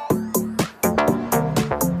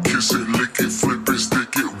 Kiss it, lick it, flip it,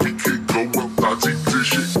 stick it. We can go up. I deep this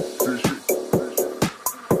shit.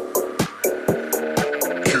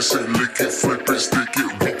 Kiss it, lick it, flip it, stick it.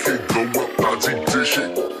 We can go up. I deep this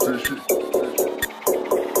shit.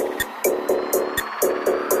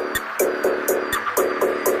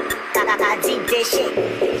 I deep this shit.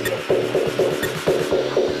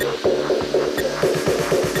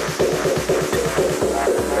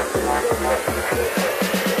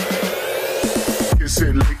 Kiss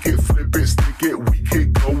it, lick it, flip it, stick it. We can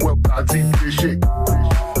go up. I deep this shit.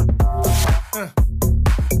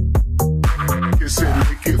 Kiss it,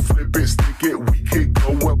 lick it, flip it, stick it. We can go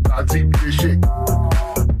up. I deep this shit.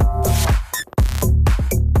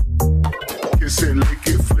 Kiss it, lick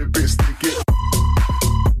it, flip it, stick it.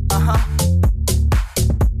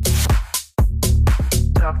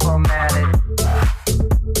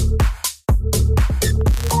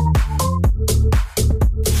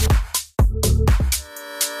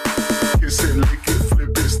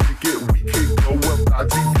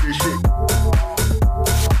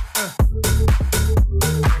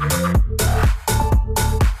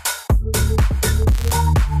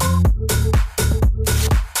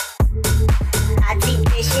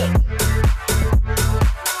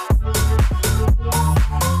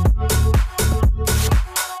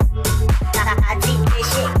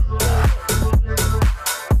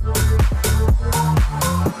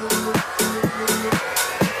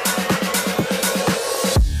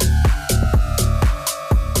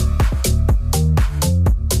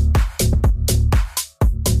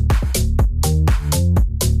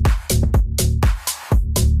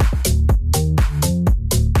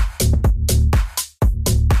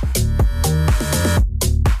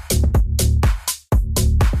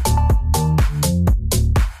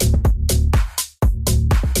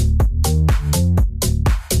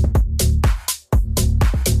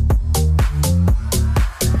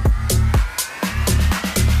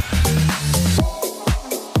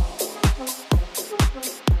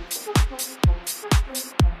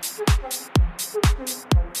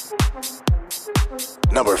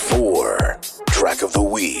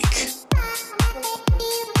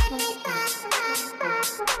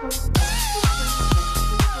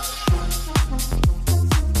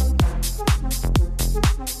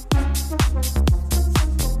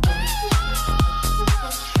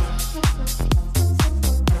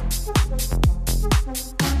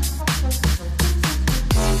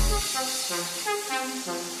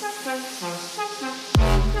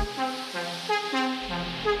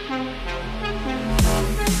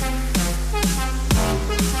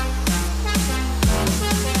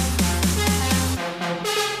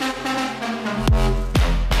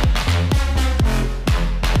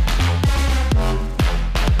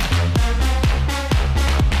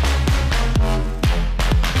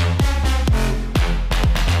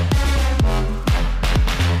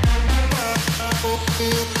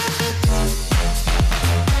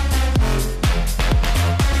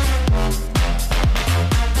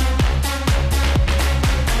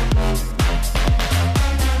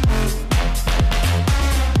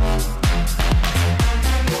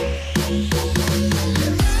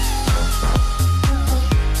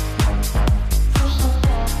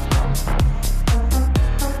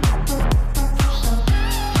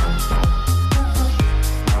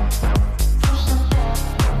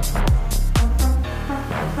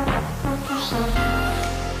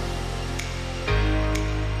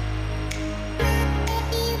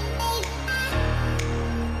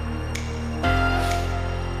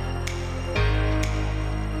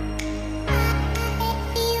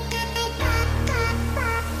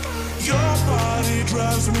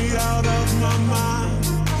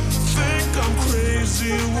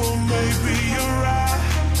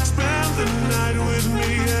 the night with me,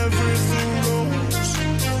 everything goes.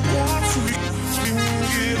 Once we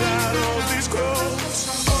get out of these clothes.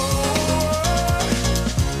 Oh,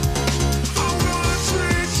 I'm gonna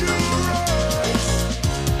treat you right.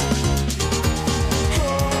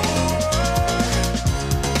 Oh,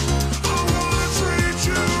 I'm gonna treat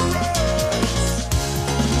you right.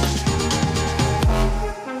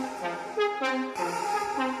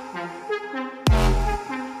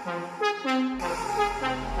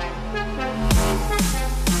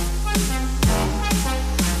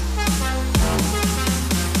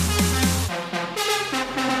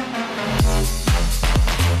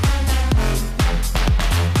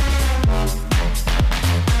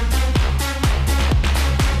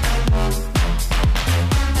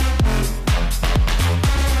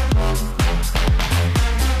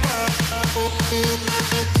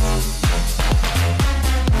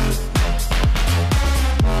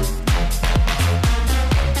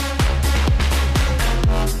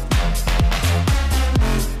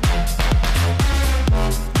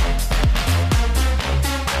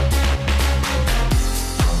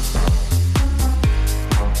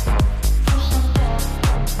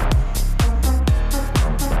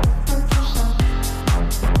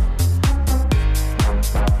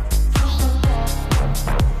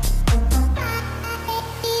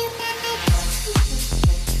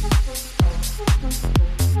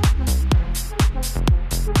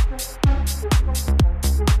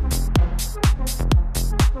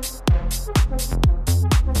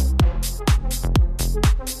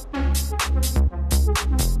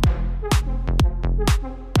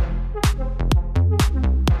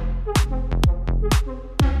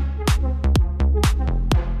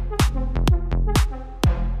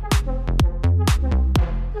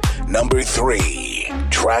 Number 3,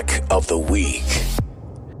 track of the week.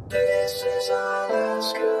 This is our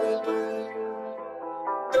last goodbye.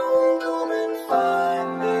 Don't come and find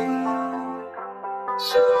me.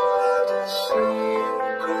 So I'll just see you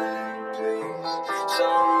cry, please.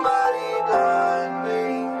 Somebody guide me.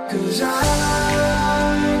 'Cause I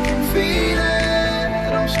can feel it.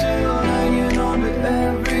 I'm still hanging on to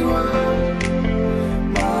every word.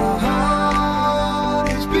 My heart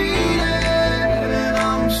is beating, and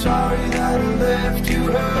I'm sorry that I left you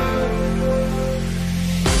hurt.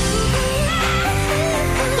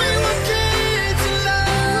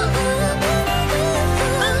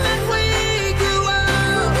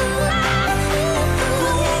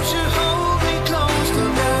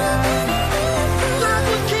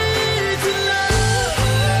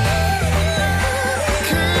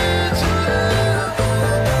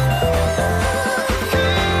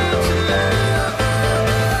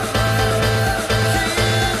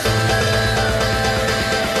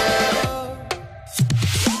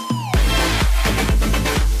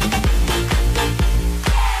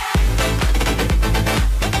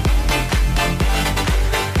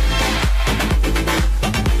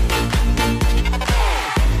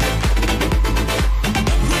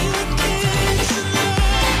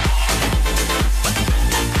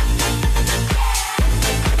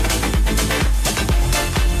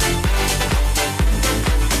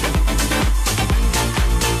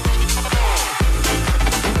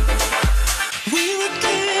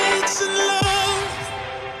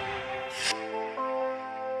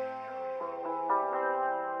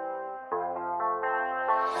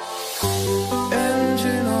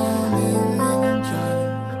 Engine on in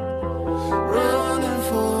time, running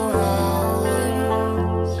for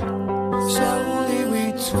hours. Slowly we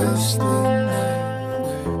twist the night,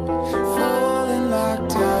 falling like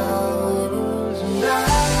towers. And I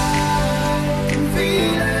can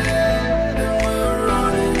feel it, and we're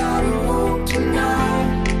running out of hope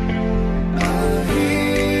tonight. I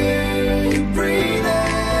hear you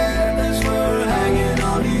breathing as we're hanging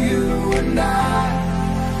on to you and I.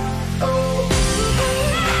 Oh.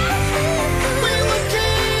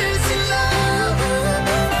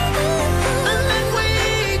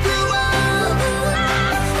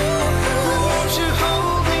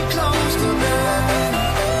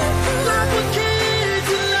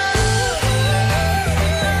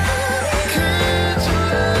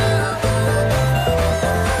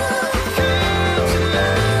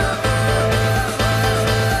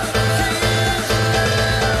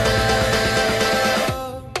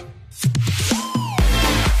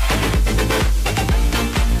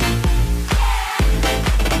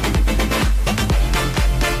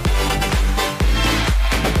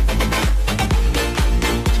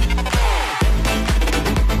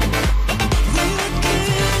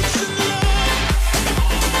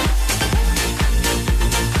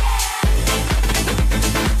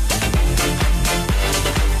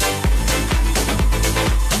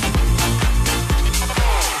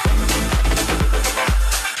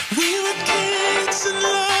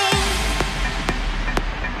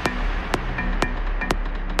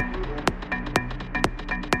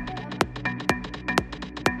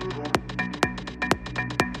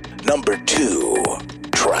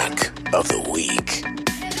 the week.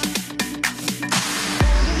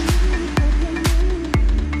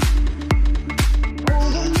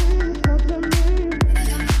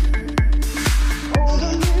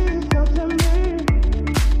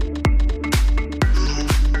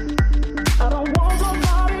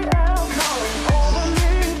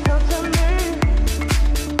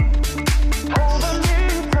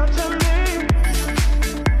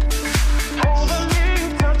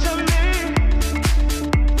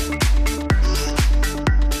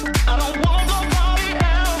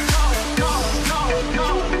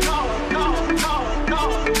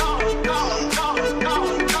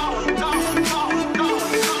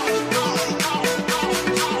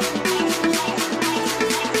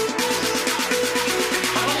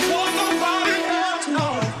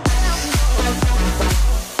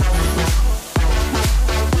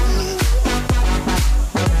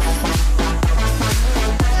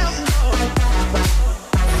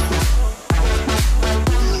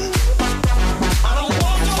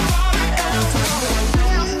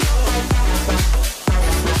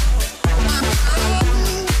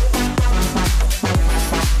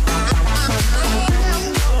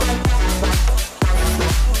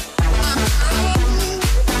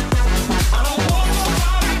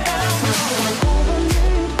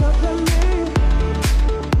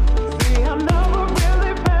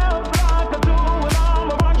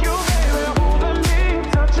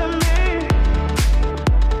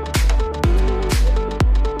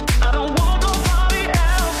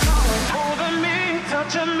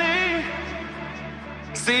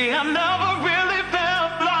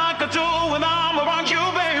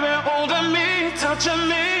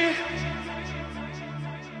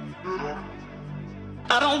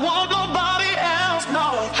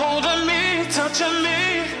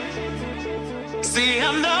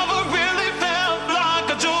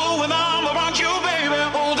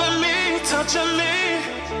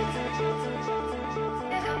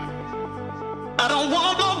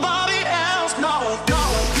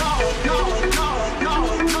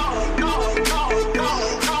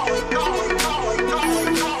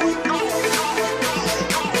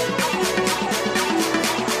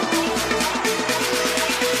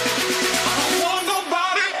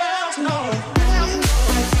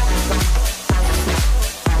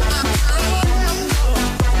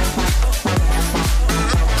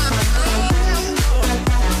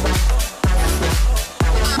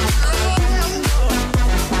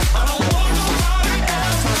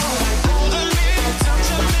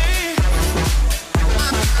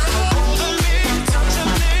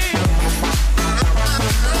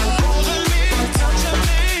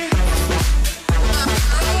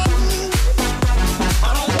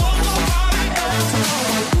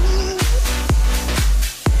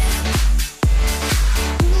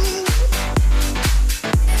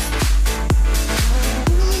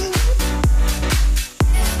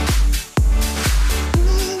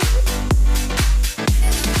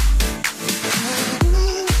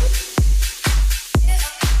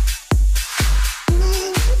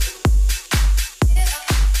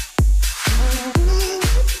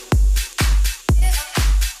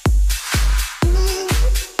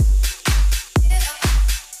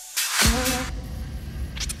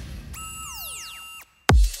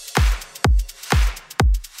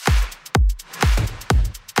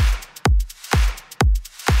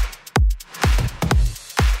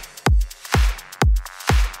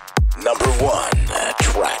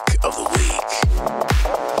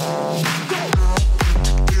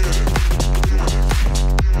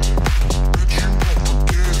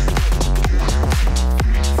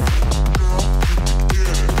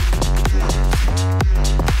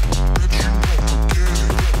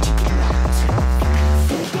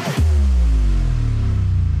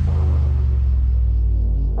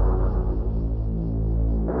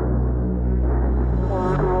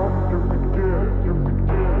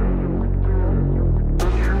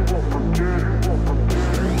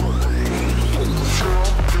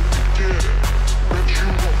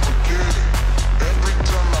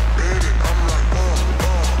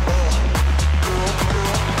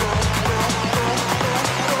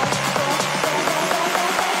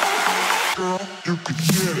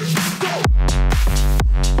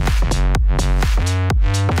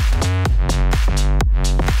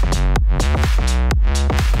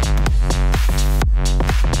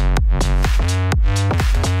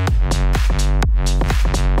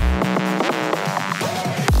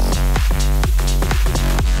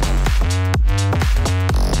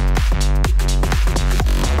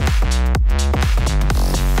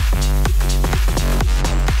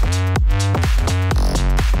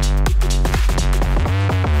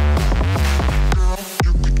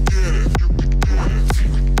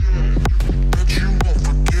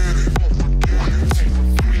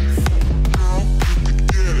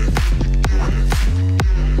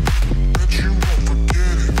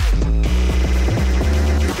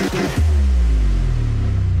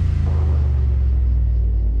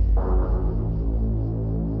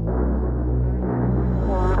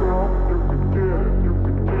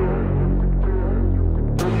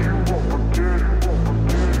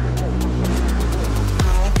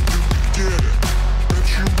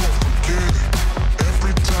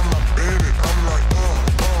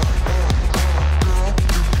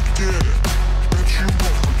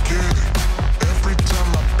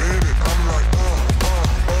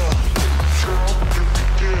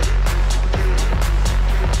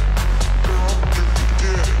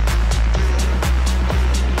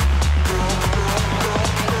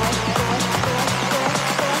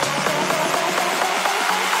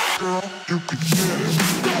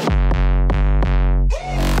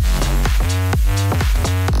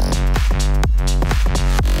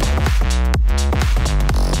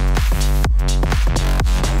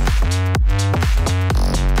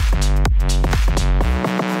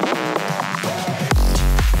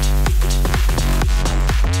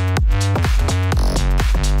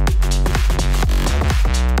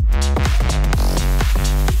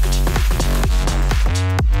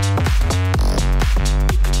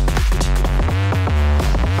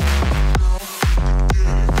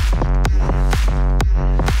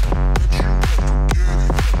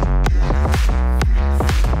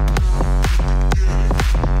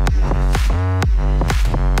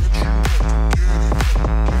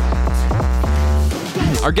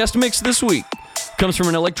 Our guest mix this week comes from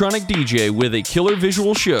an electronic DJ with a killer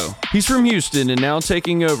visual show. He's from Houston and now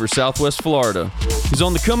taking over Southwest Florida. He's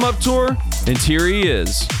on the Come Up Tour, and here he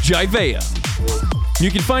is, Jivea.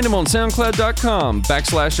 You can find him on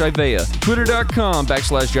SoundCloud.com/Jivea,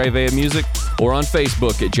 Twitter.com/Jivea Music, or on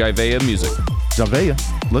Facebook at Jivea Music. Jivea,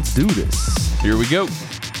 let's do this. Here we go.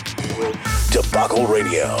 Debacle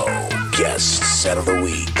Radio, guest set of the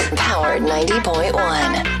week. Powered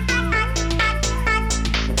 90.1.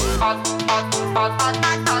 Back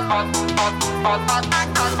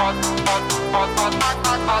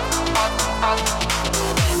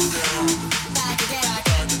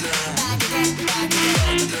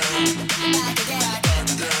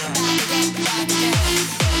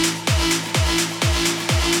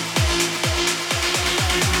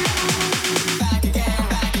again.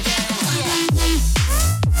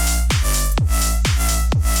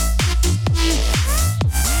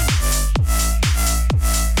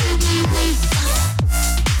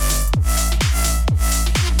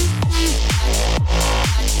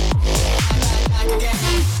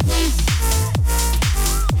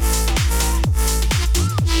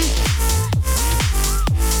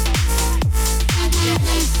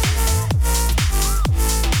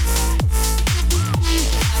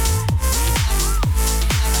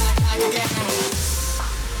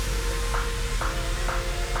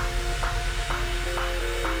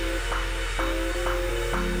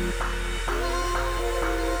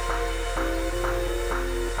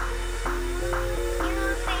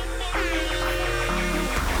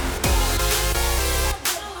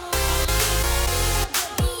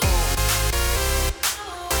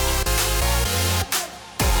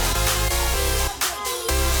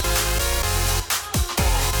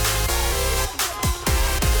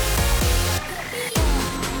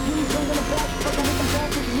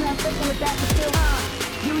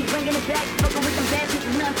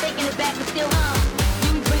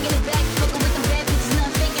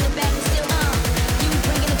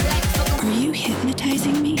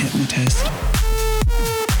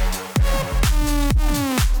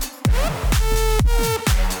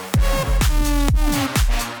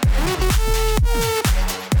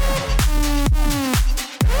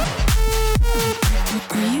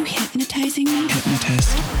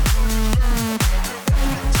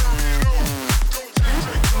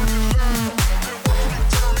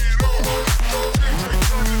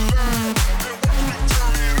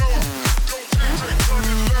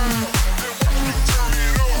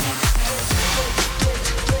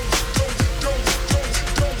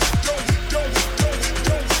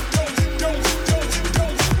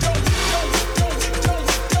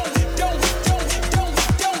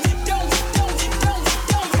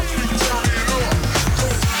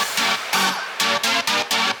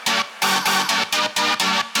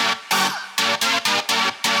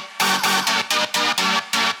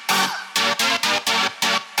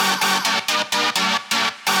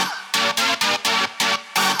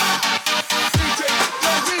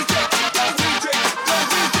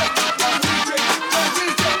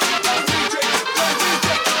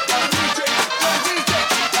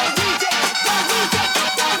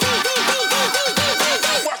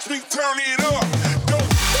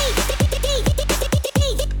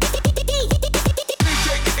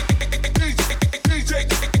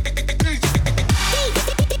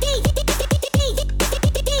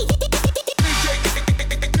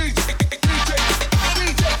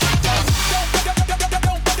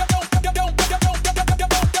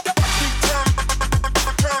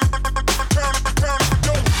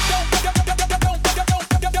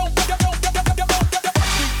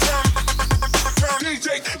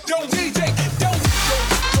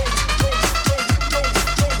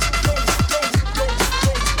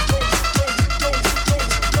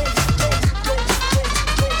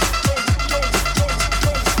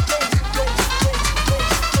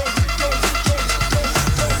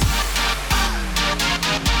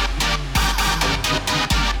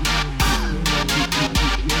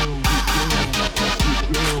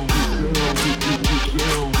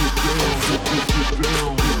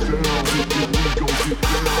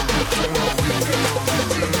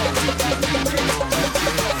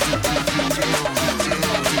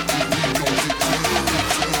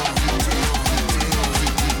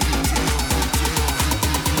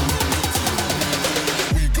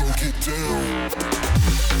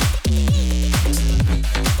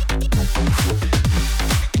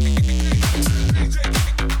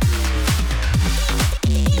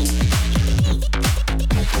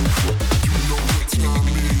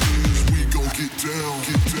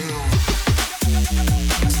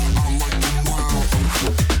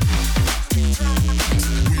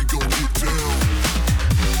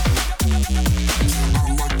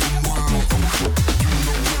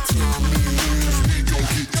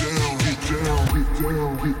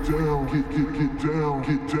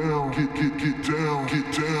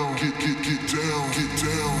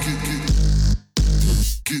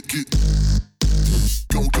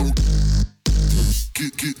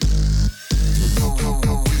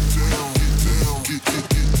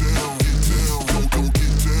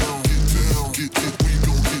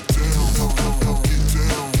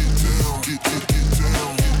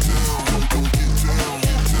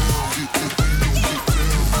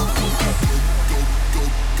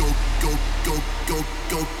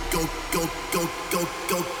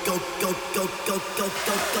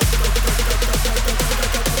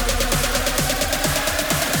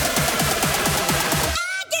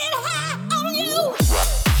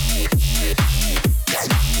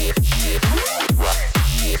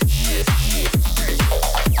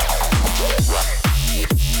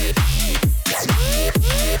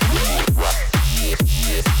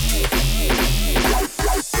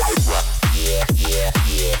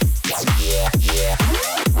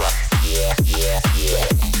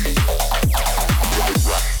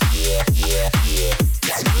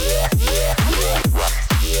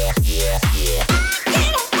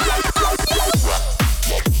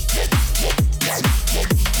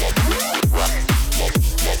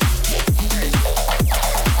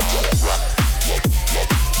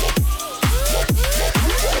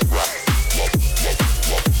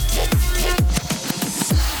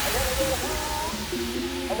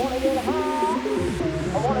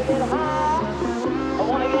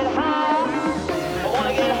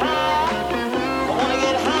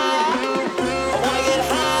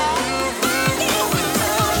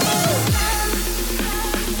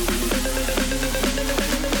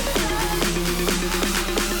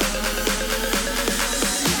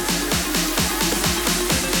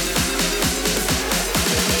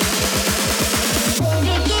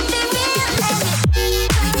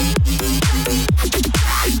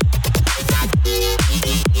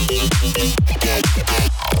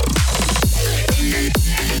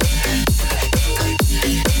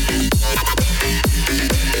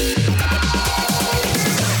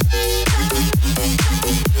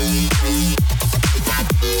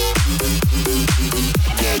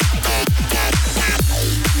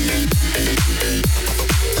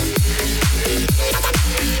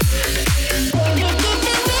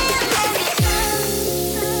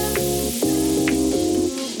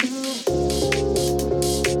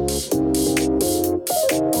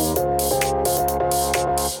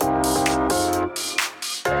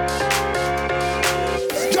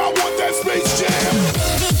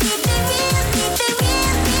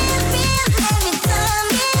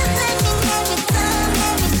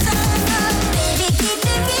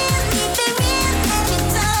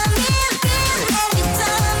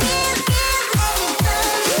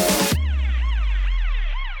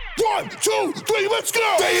 Let's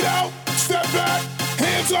go. Fade out, step back,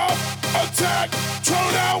 hands up, attack,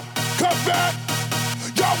 turn out, cut back.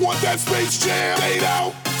 Y'all want that Space Jam? Fade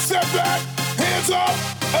out, step back, hands up,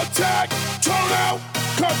 attack, turn out,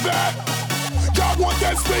 cut back. Y'all want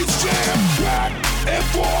that Space Jam? Back and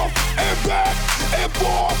forth and back and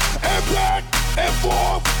forth and back and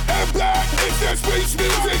forth and back. It's that space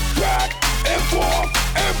music. Back and forth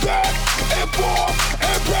and back and forth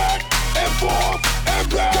and back and forth and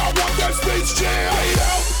back. Y'all want that Space Jam? Fade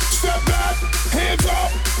out, step back, hands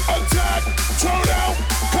up, attack, turn out,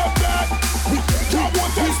 cut back. Y'all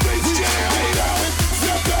want that Space Jam? Fade out,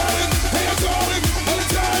 step back, hands on it,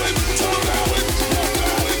 attack, turn out, cut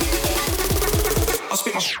back. I'll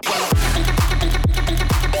spit my shit.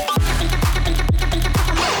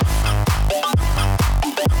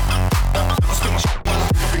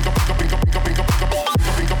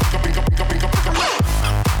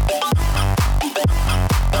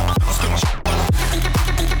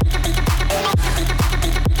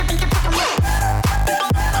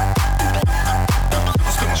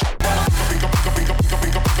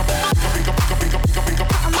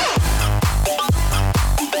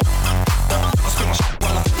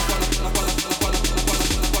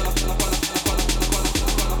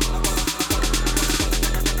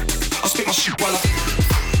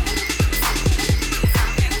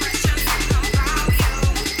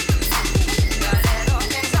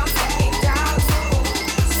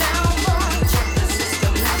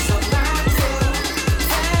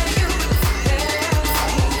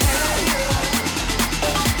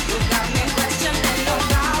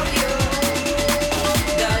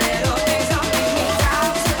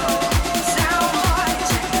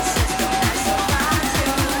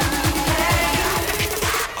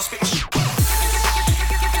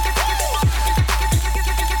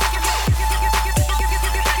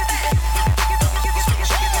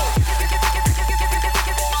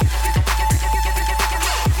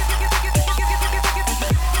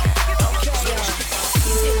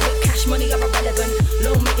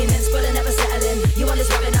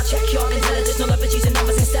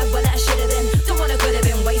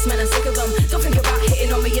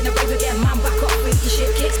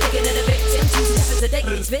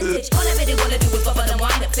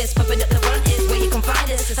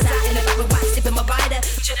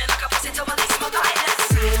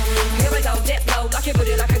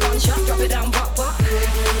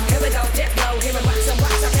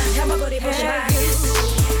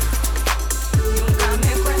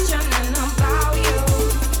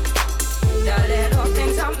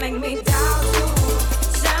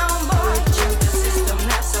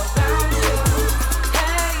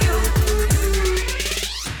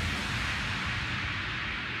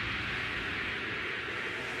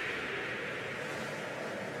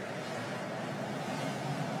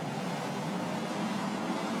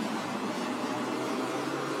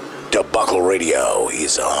 Debacle Radio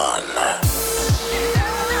is on.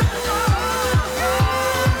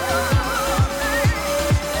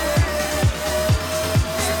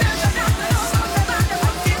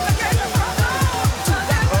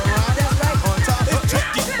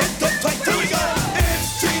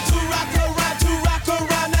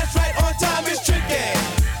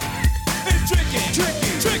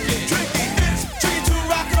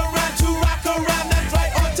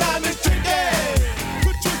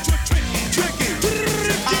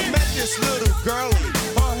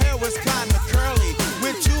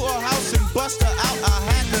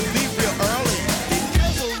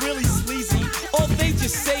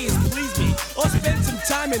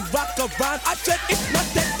 Time and rock around. I said it's not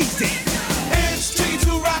that easy. It's tricky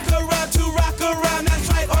to rock around. That's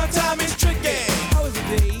right, on time is tricky. How is it,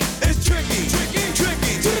 Dave? It's tricky.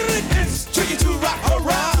 It's tricky to rock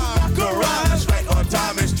around. That's right, on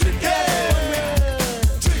time is tricky.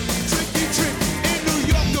 Tricky. In New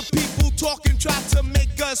York, the people talking try to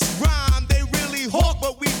make us rhyme. They really hawk,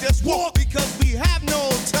 but we just walk because we have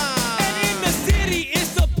no time. And in the city,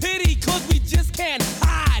 it's a pity, cause we just can't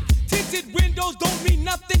hide. Tinted windows don't mean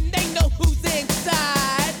nothing, they know who's inside.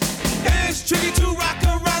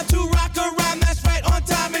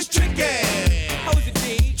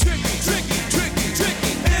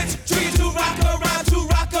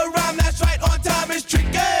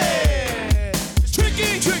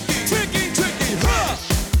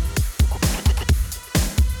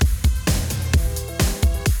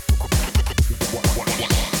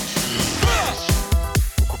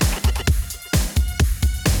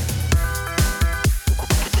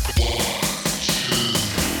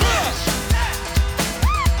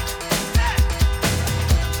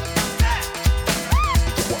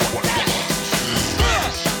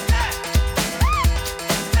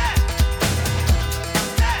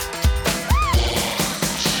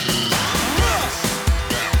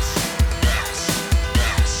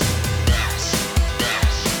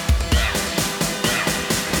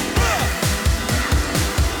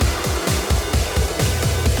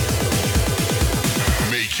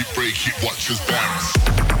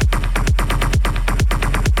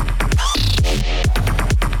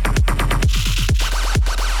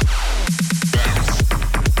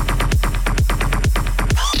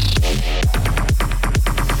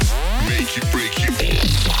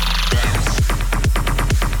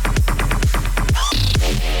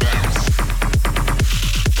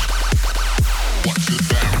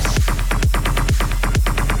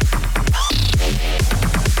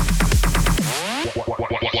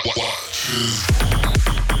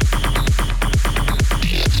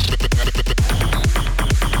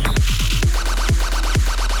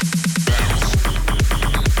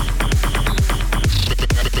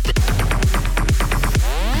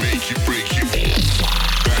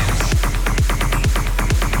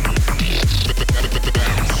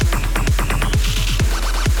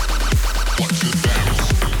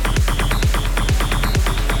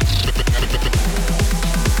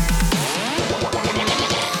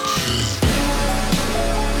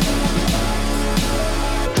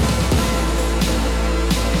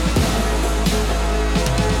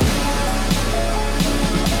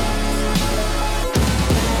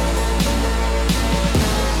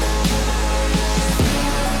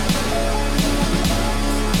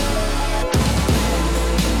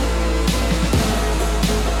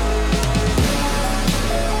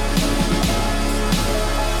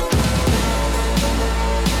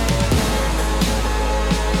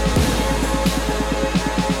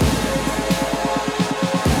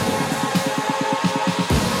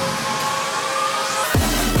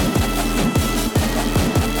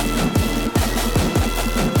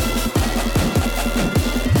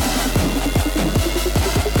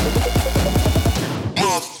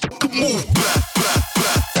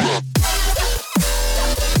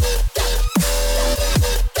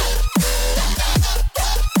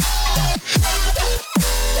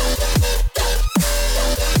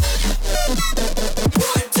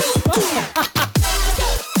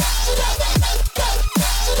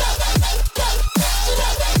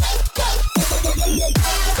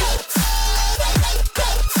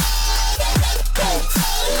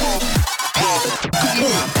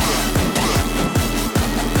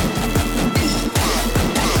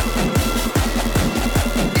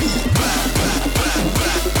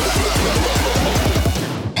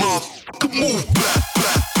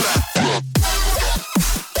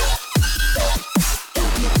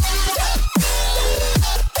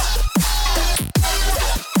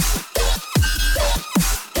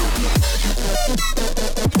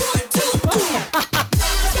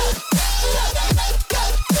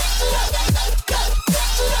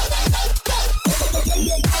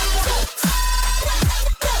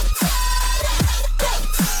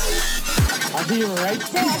 be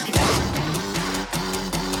right back.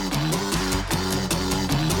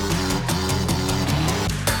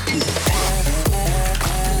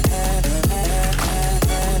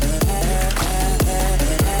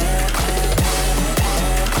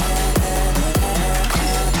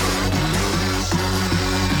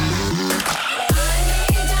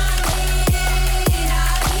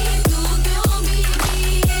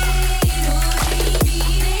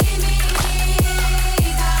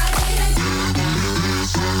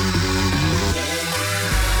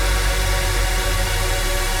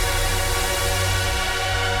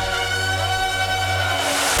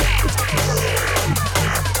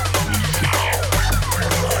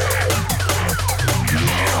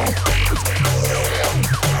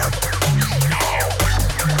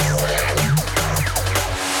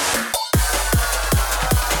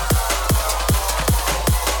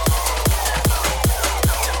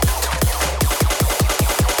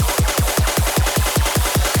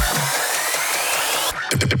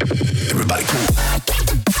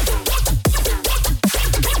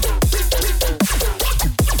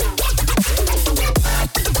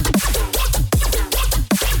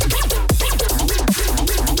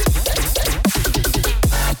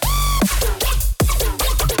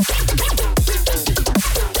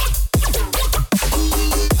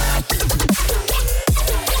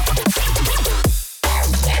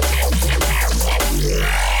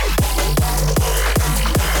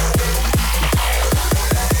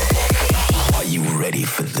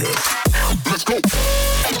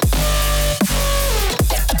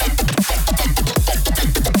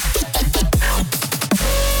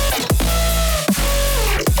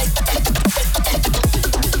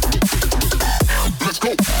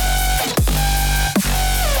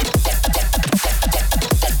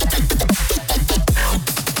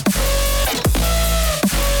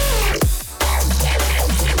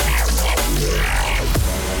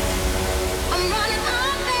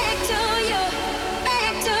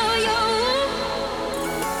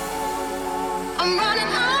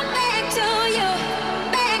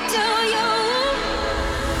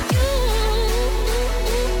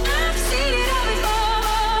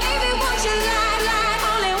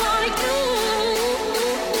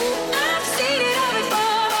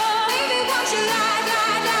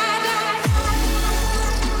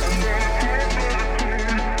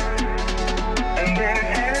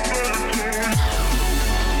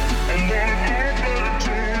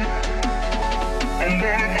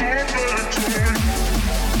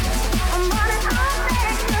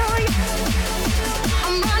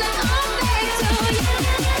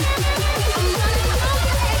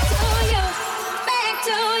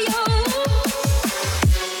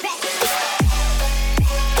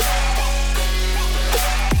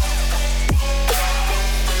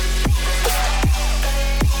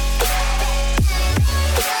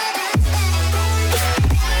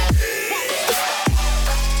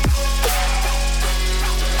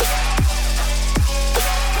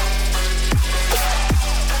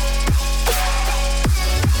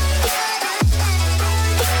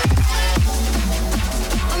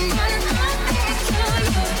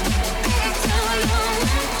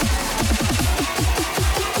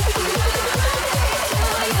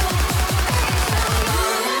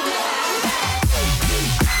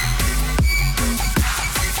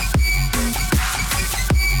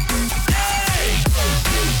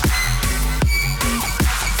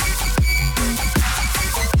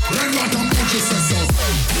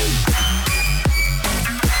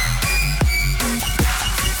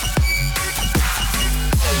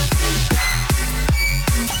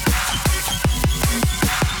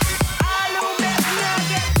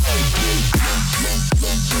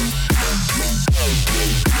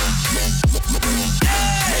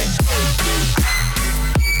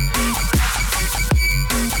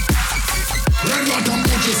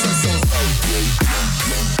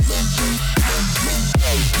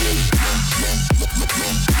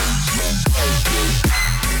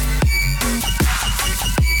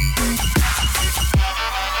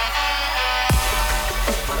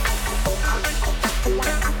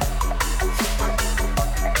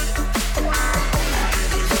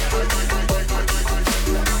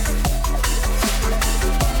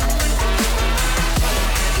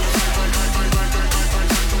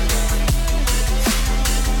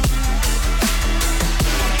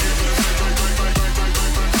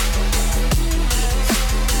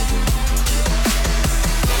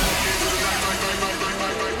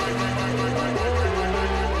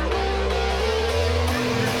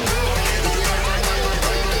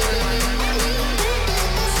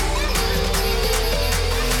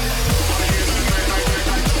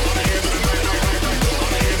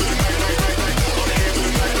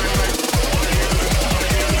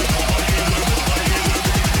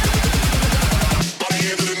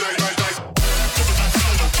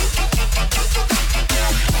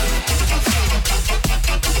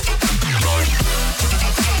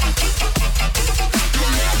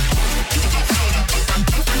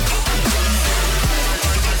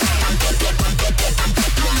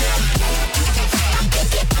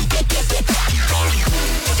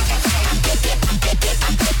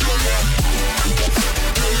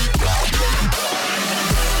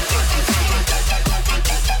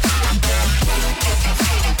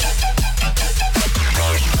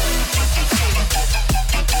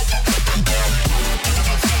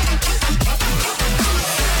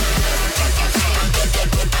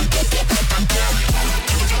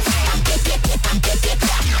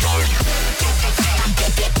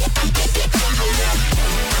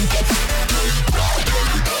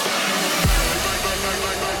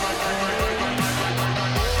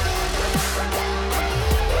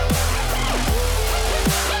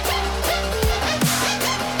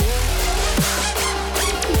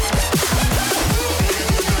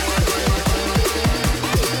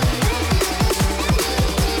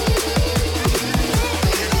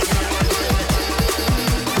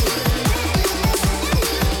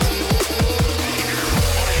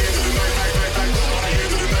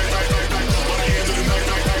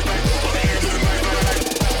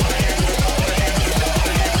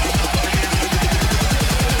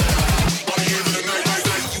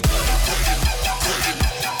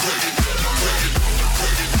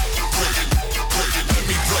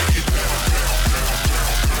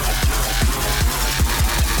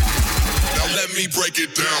 break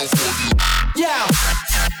it down for you. Yeah.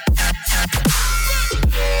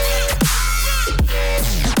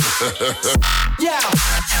 Yeah.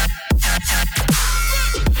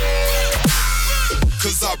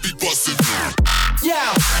 Cause I be bustin'.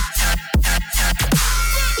 Yeah.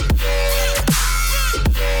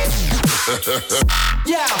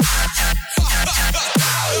 Yeah.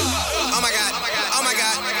 Oh my God, oh my God, oh my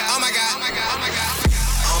God, oh my God, oh my God, oh my God.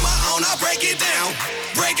 On my own, I break it down,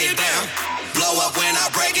 blow up when I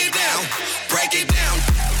break it down, break it down.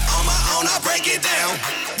 On my own, I break it down,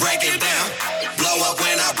 blow up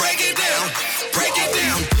when I break it down, break it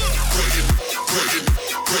down. Break it, break it,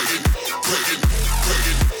 break it, break it, break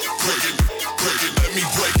it, break it, break it. Let me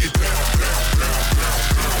break it down,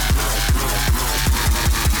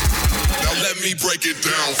 Now let me break it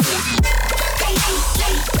down for you.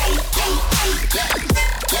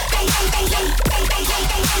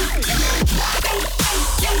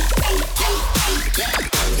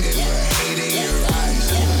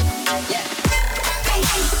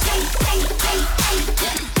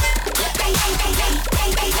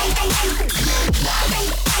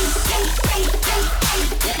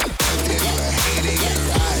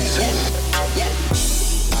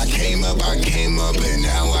 I came up, and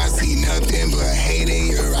now I see nothing but hate in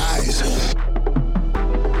your eyes.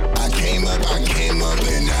 I came up,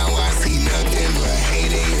 and now I see nothing but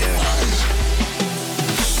hate in your eyes.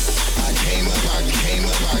 I came up, I came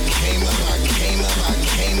up, I came up, I came up, I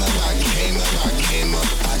came up, I came up, I came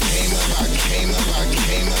up, I came up, I came up, I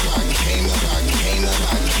came up, I came up, I came up,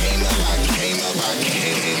 I came up, I came up, I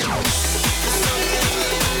came up.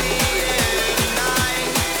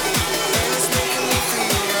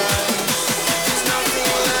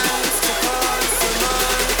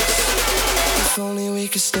 If only we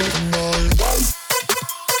could stay tonight.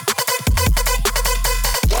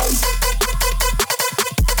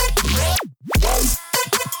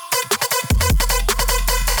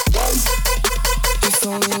 If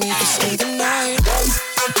only we could stay tonight.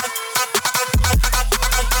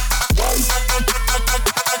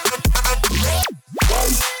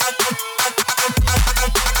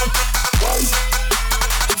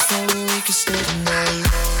 If only we could stay tonight.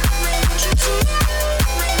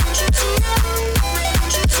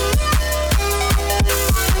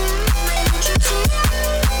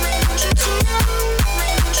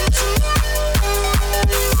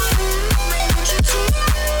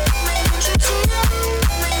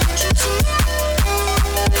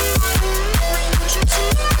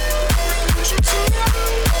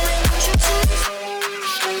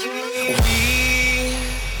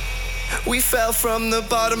 We fell from the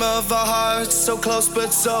bottom of our hearts, so close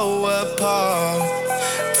but so apart.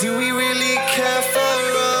 Do we really care for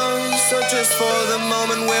us, or just for the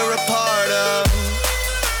moment we're a part of?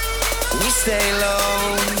 We stay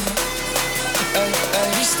low,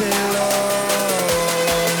 we stay low,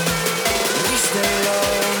 we stay low.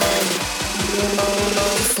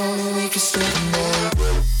 If only we could stay more.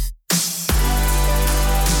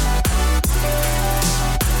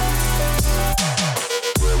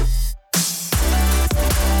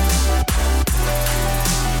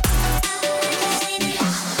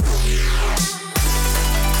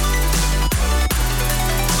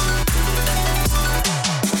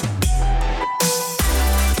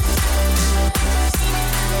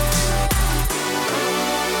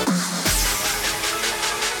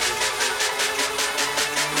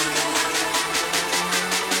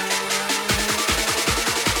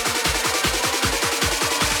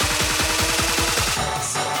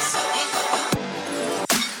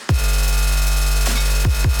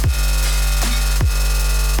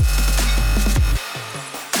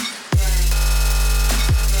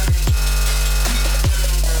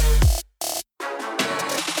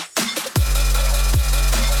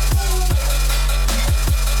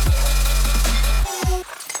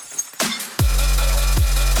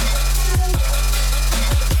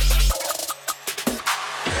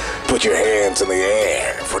 Put your hands in the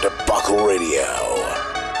air for Debacle Radio.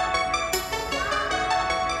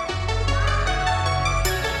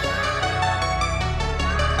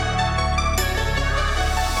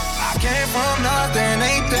 I came from nothing,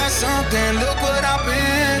 ain't that something? Look what I've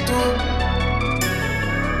been through.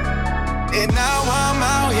 And now I'm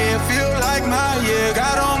out here, feel like my year.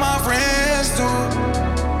 Got all my friends too.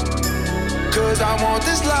 Cause I want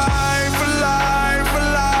this life for life, for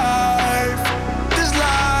life. This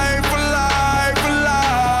life for life, for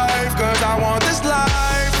life. Cause I want this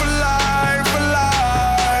life for life, for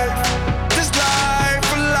life. This life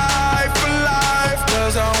for life, for life.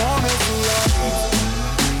 Cause I want it for life.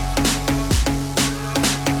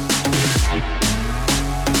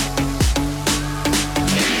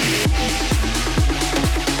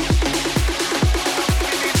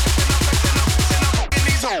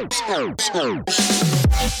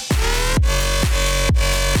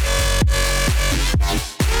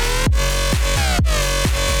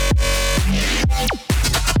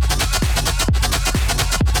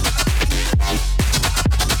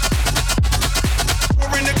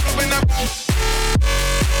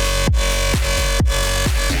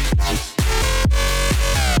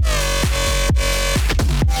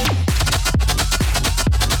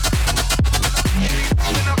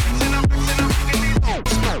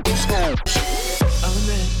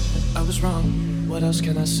 What else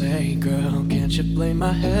can I say, girl? Can't you blame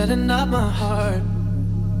my head and not my heart?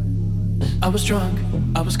 I was drunk,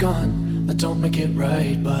 I was gone. That don't make it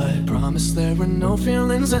right, but promise there were no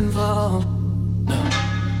feelings involved. No.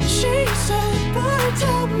 She said, but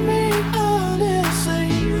tell me honestly,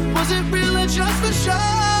 was it real or just for show?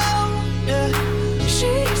 Yeah.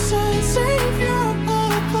 She said, save your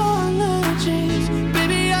apologies,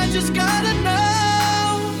 baby. I just gotta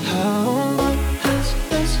know how long has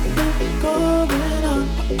this been going on?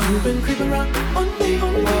 You've been creeping around on me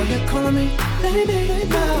while you're calling me baby.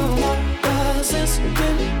 Now has this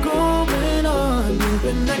been going on? You've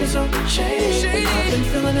been acting so shady. I've been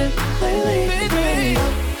feeling it lately, baby.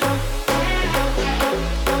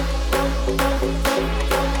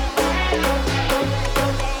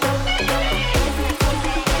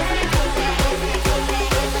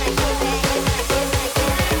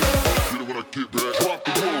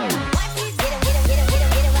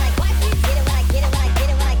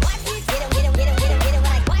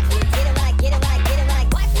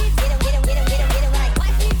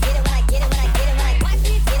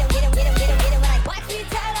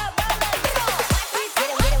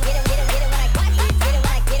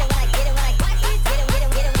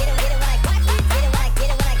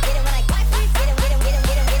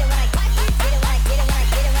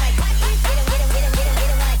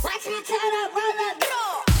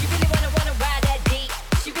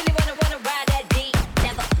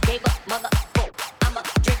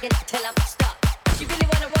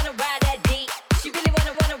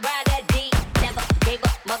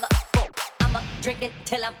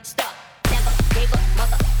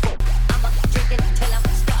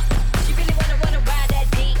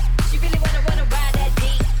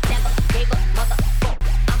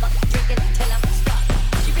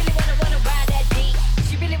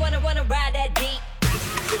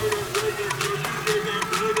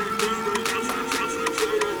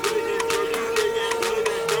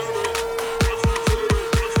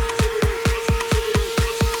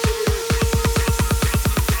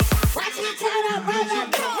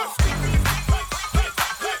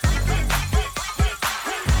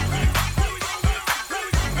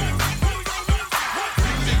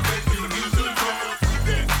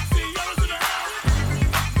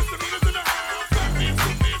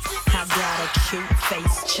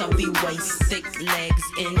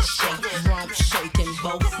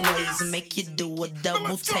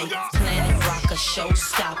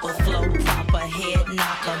 Showstopper, flow popper, head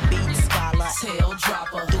knocker, beat scholar, tail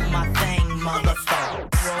dropper, do my thing, motherfucker.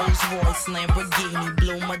 Rolls Royce, Lamborghini,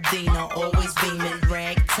 Blue Medina, always beaming,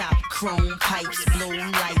 rag top, chrome pipes, blue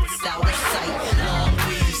lights, out of sight. Long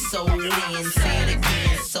weed, sold in, say it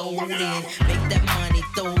again, sold in. Make that money,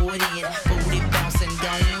 throw it in, booty bouncing,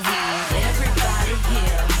 don't hit. Everybody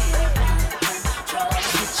here,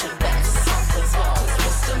 get your best off the wall.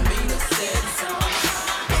 What's the meaning said?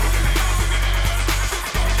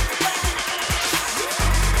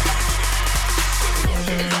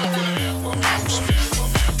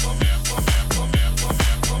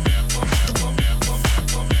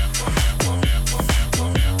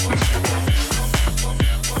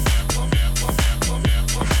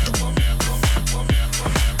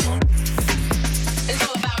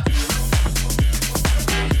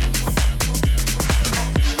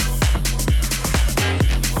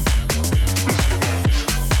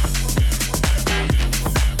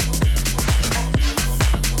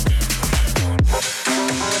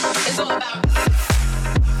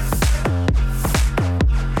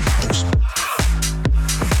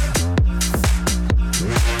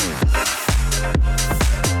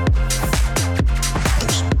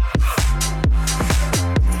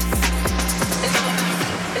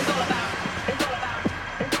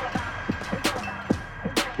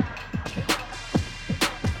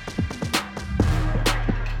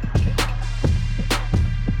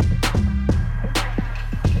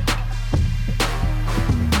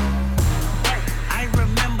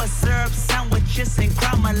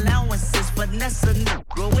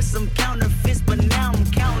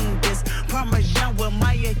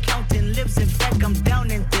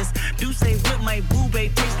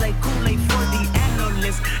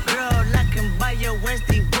 Girl, I can buy your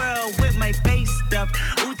Wednesday world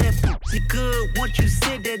stuff. Ooh, that pussy good. Once you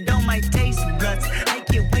sit it on my taste buds. I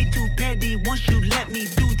get way too petty once you let me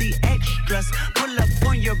do the extras. Pull up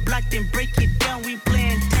on your block, then break it down. We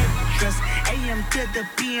playing Tetris. AM to the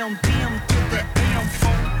PM, PM to the AM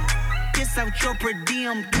phone. Kiss out your per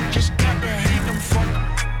diem, you just gotta hang them phone.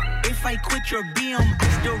 If I quit your BM, I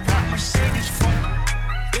still rock Mercedes phone.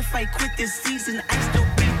 If I quit this season, I still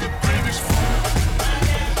be the greatest phone.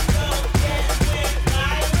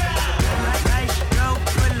 Nice stroke,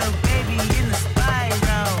 put a baby in the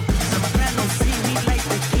spiral. Soprano see me like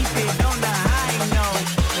to keep it on the high note.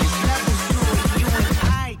 There's levels to it, you and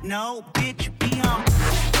I know, bitch, be on.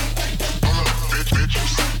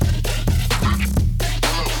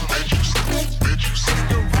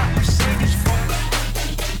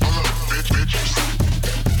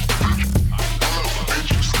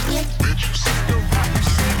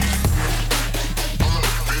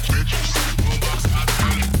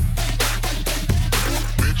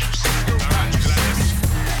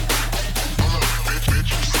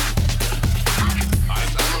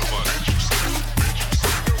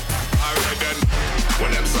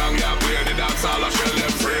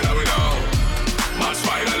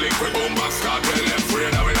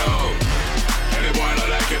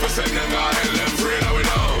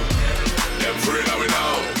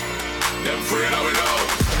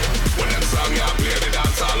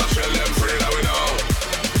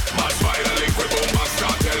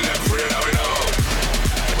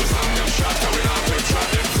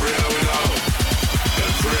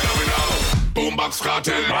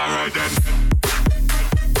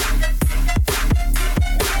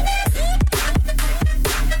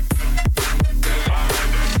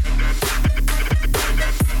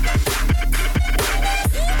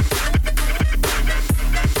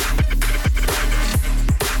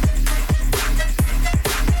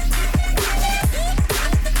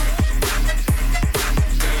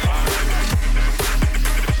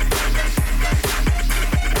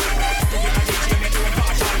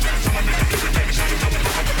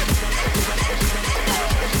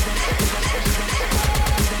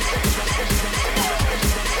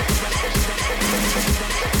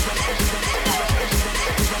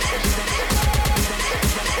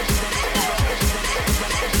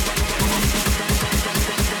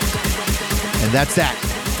 That's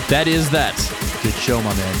that. That is that. Good show,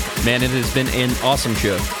 my man. Man, it has been an awesome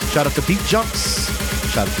show. Shout out to Beat Junks.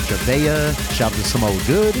 Shout out to Javea. Shout out to Samoa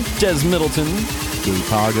Good. Des Middleton. Gabe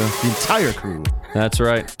Paga. The entire crew. That's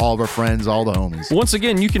right. All of our friends, all the homies. Once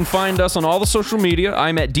again, you can find us on all the social media.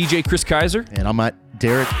 I'm at DJ Chris Kaiser. And I'm at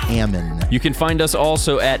Derek Ammon. You can find us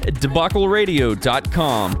also at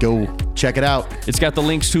debacleradio.com. Go check it out. It's got the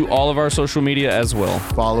links to all of our social media as well.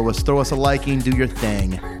 Follow us, throw us a liking, do your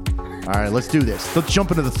thing. All right, let's do this. Let's jump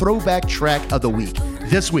into the throwback track of the week.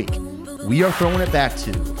 This week, we are throwing it back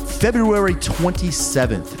to February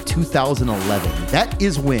 27th, 2011. That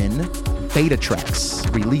is when Beta Tracks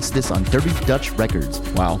released this on Dirty Dutch Records.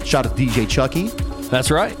 Wow. Shout out to DJ Chucky. That's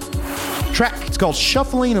right. Track, it's called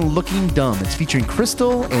Shuffling and Looking Dumb. It's featuring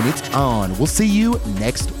Crystal, and it's on. We'll see you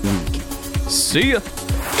next week. See ya.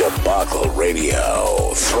 Debacle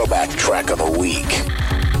Radio, throwback track of the week.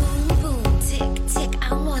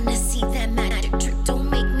 I wanna see that magic trick. Don't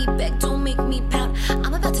make me beg, don't make me pout.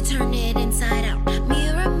 I'm about to turn it inside out.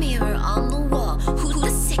 Mirror, mirror on the wall. Who's the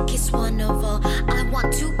sickest one of all? I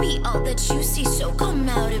want to be all that you see, so come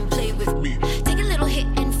out and play with me. Take a little hit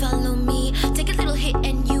and follow me. Take a little hit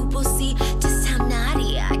and you will see just how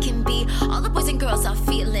naughty I can be. All the boys and girls are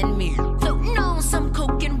feeling me. Floating on some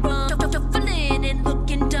coke and rum. Shuffling and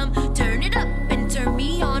looking dumb. Turn it up and turn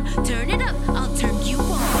me on. Turn it up, I'll turn you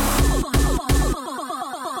on.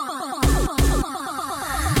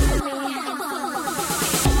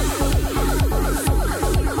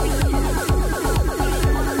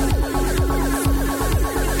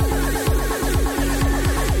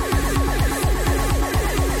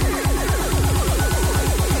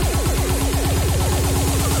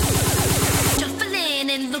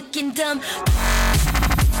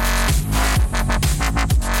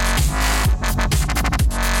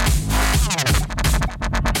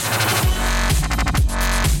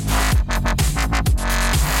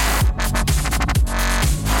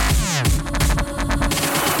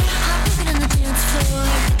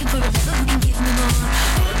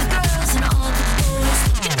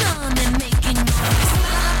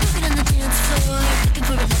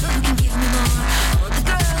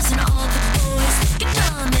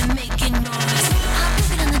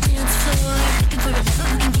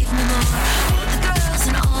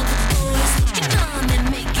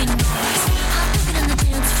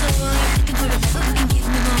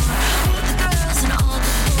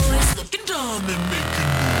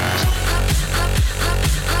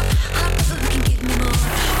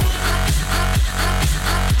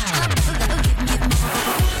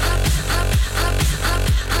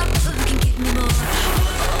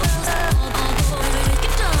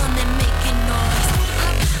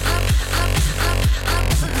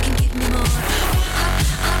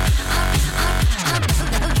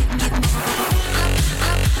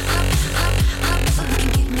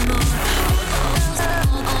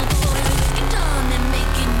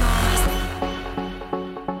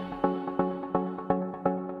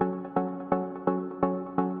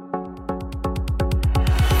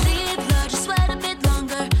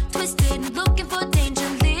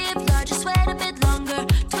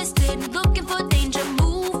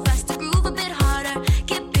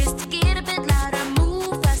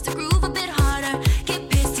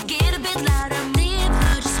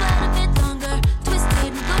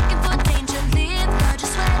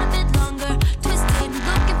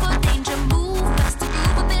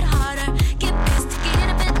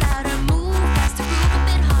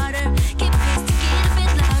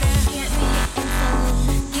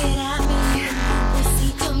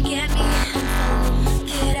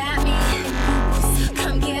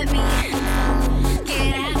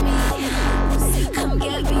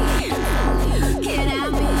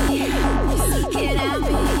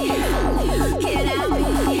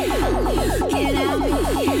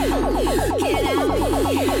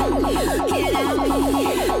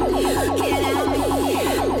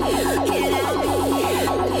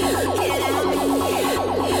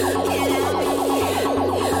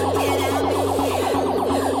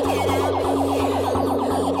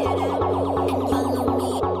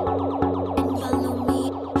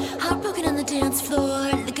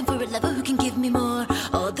 war, looking for a lover who can give me more.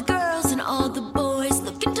 All the girls and all the boys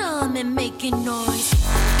looking dumb and making noise.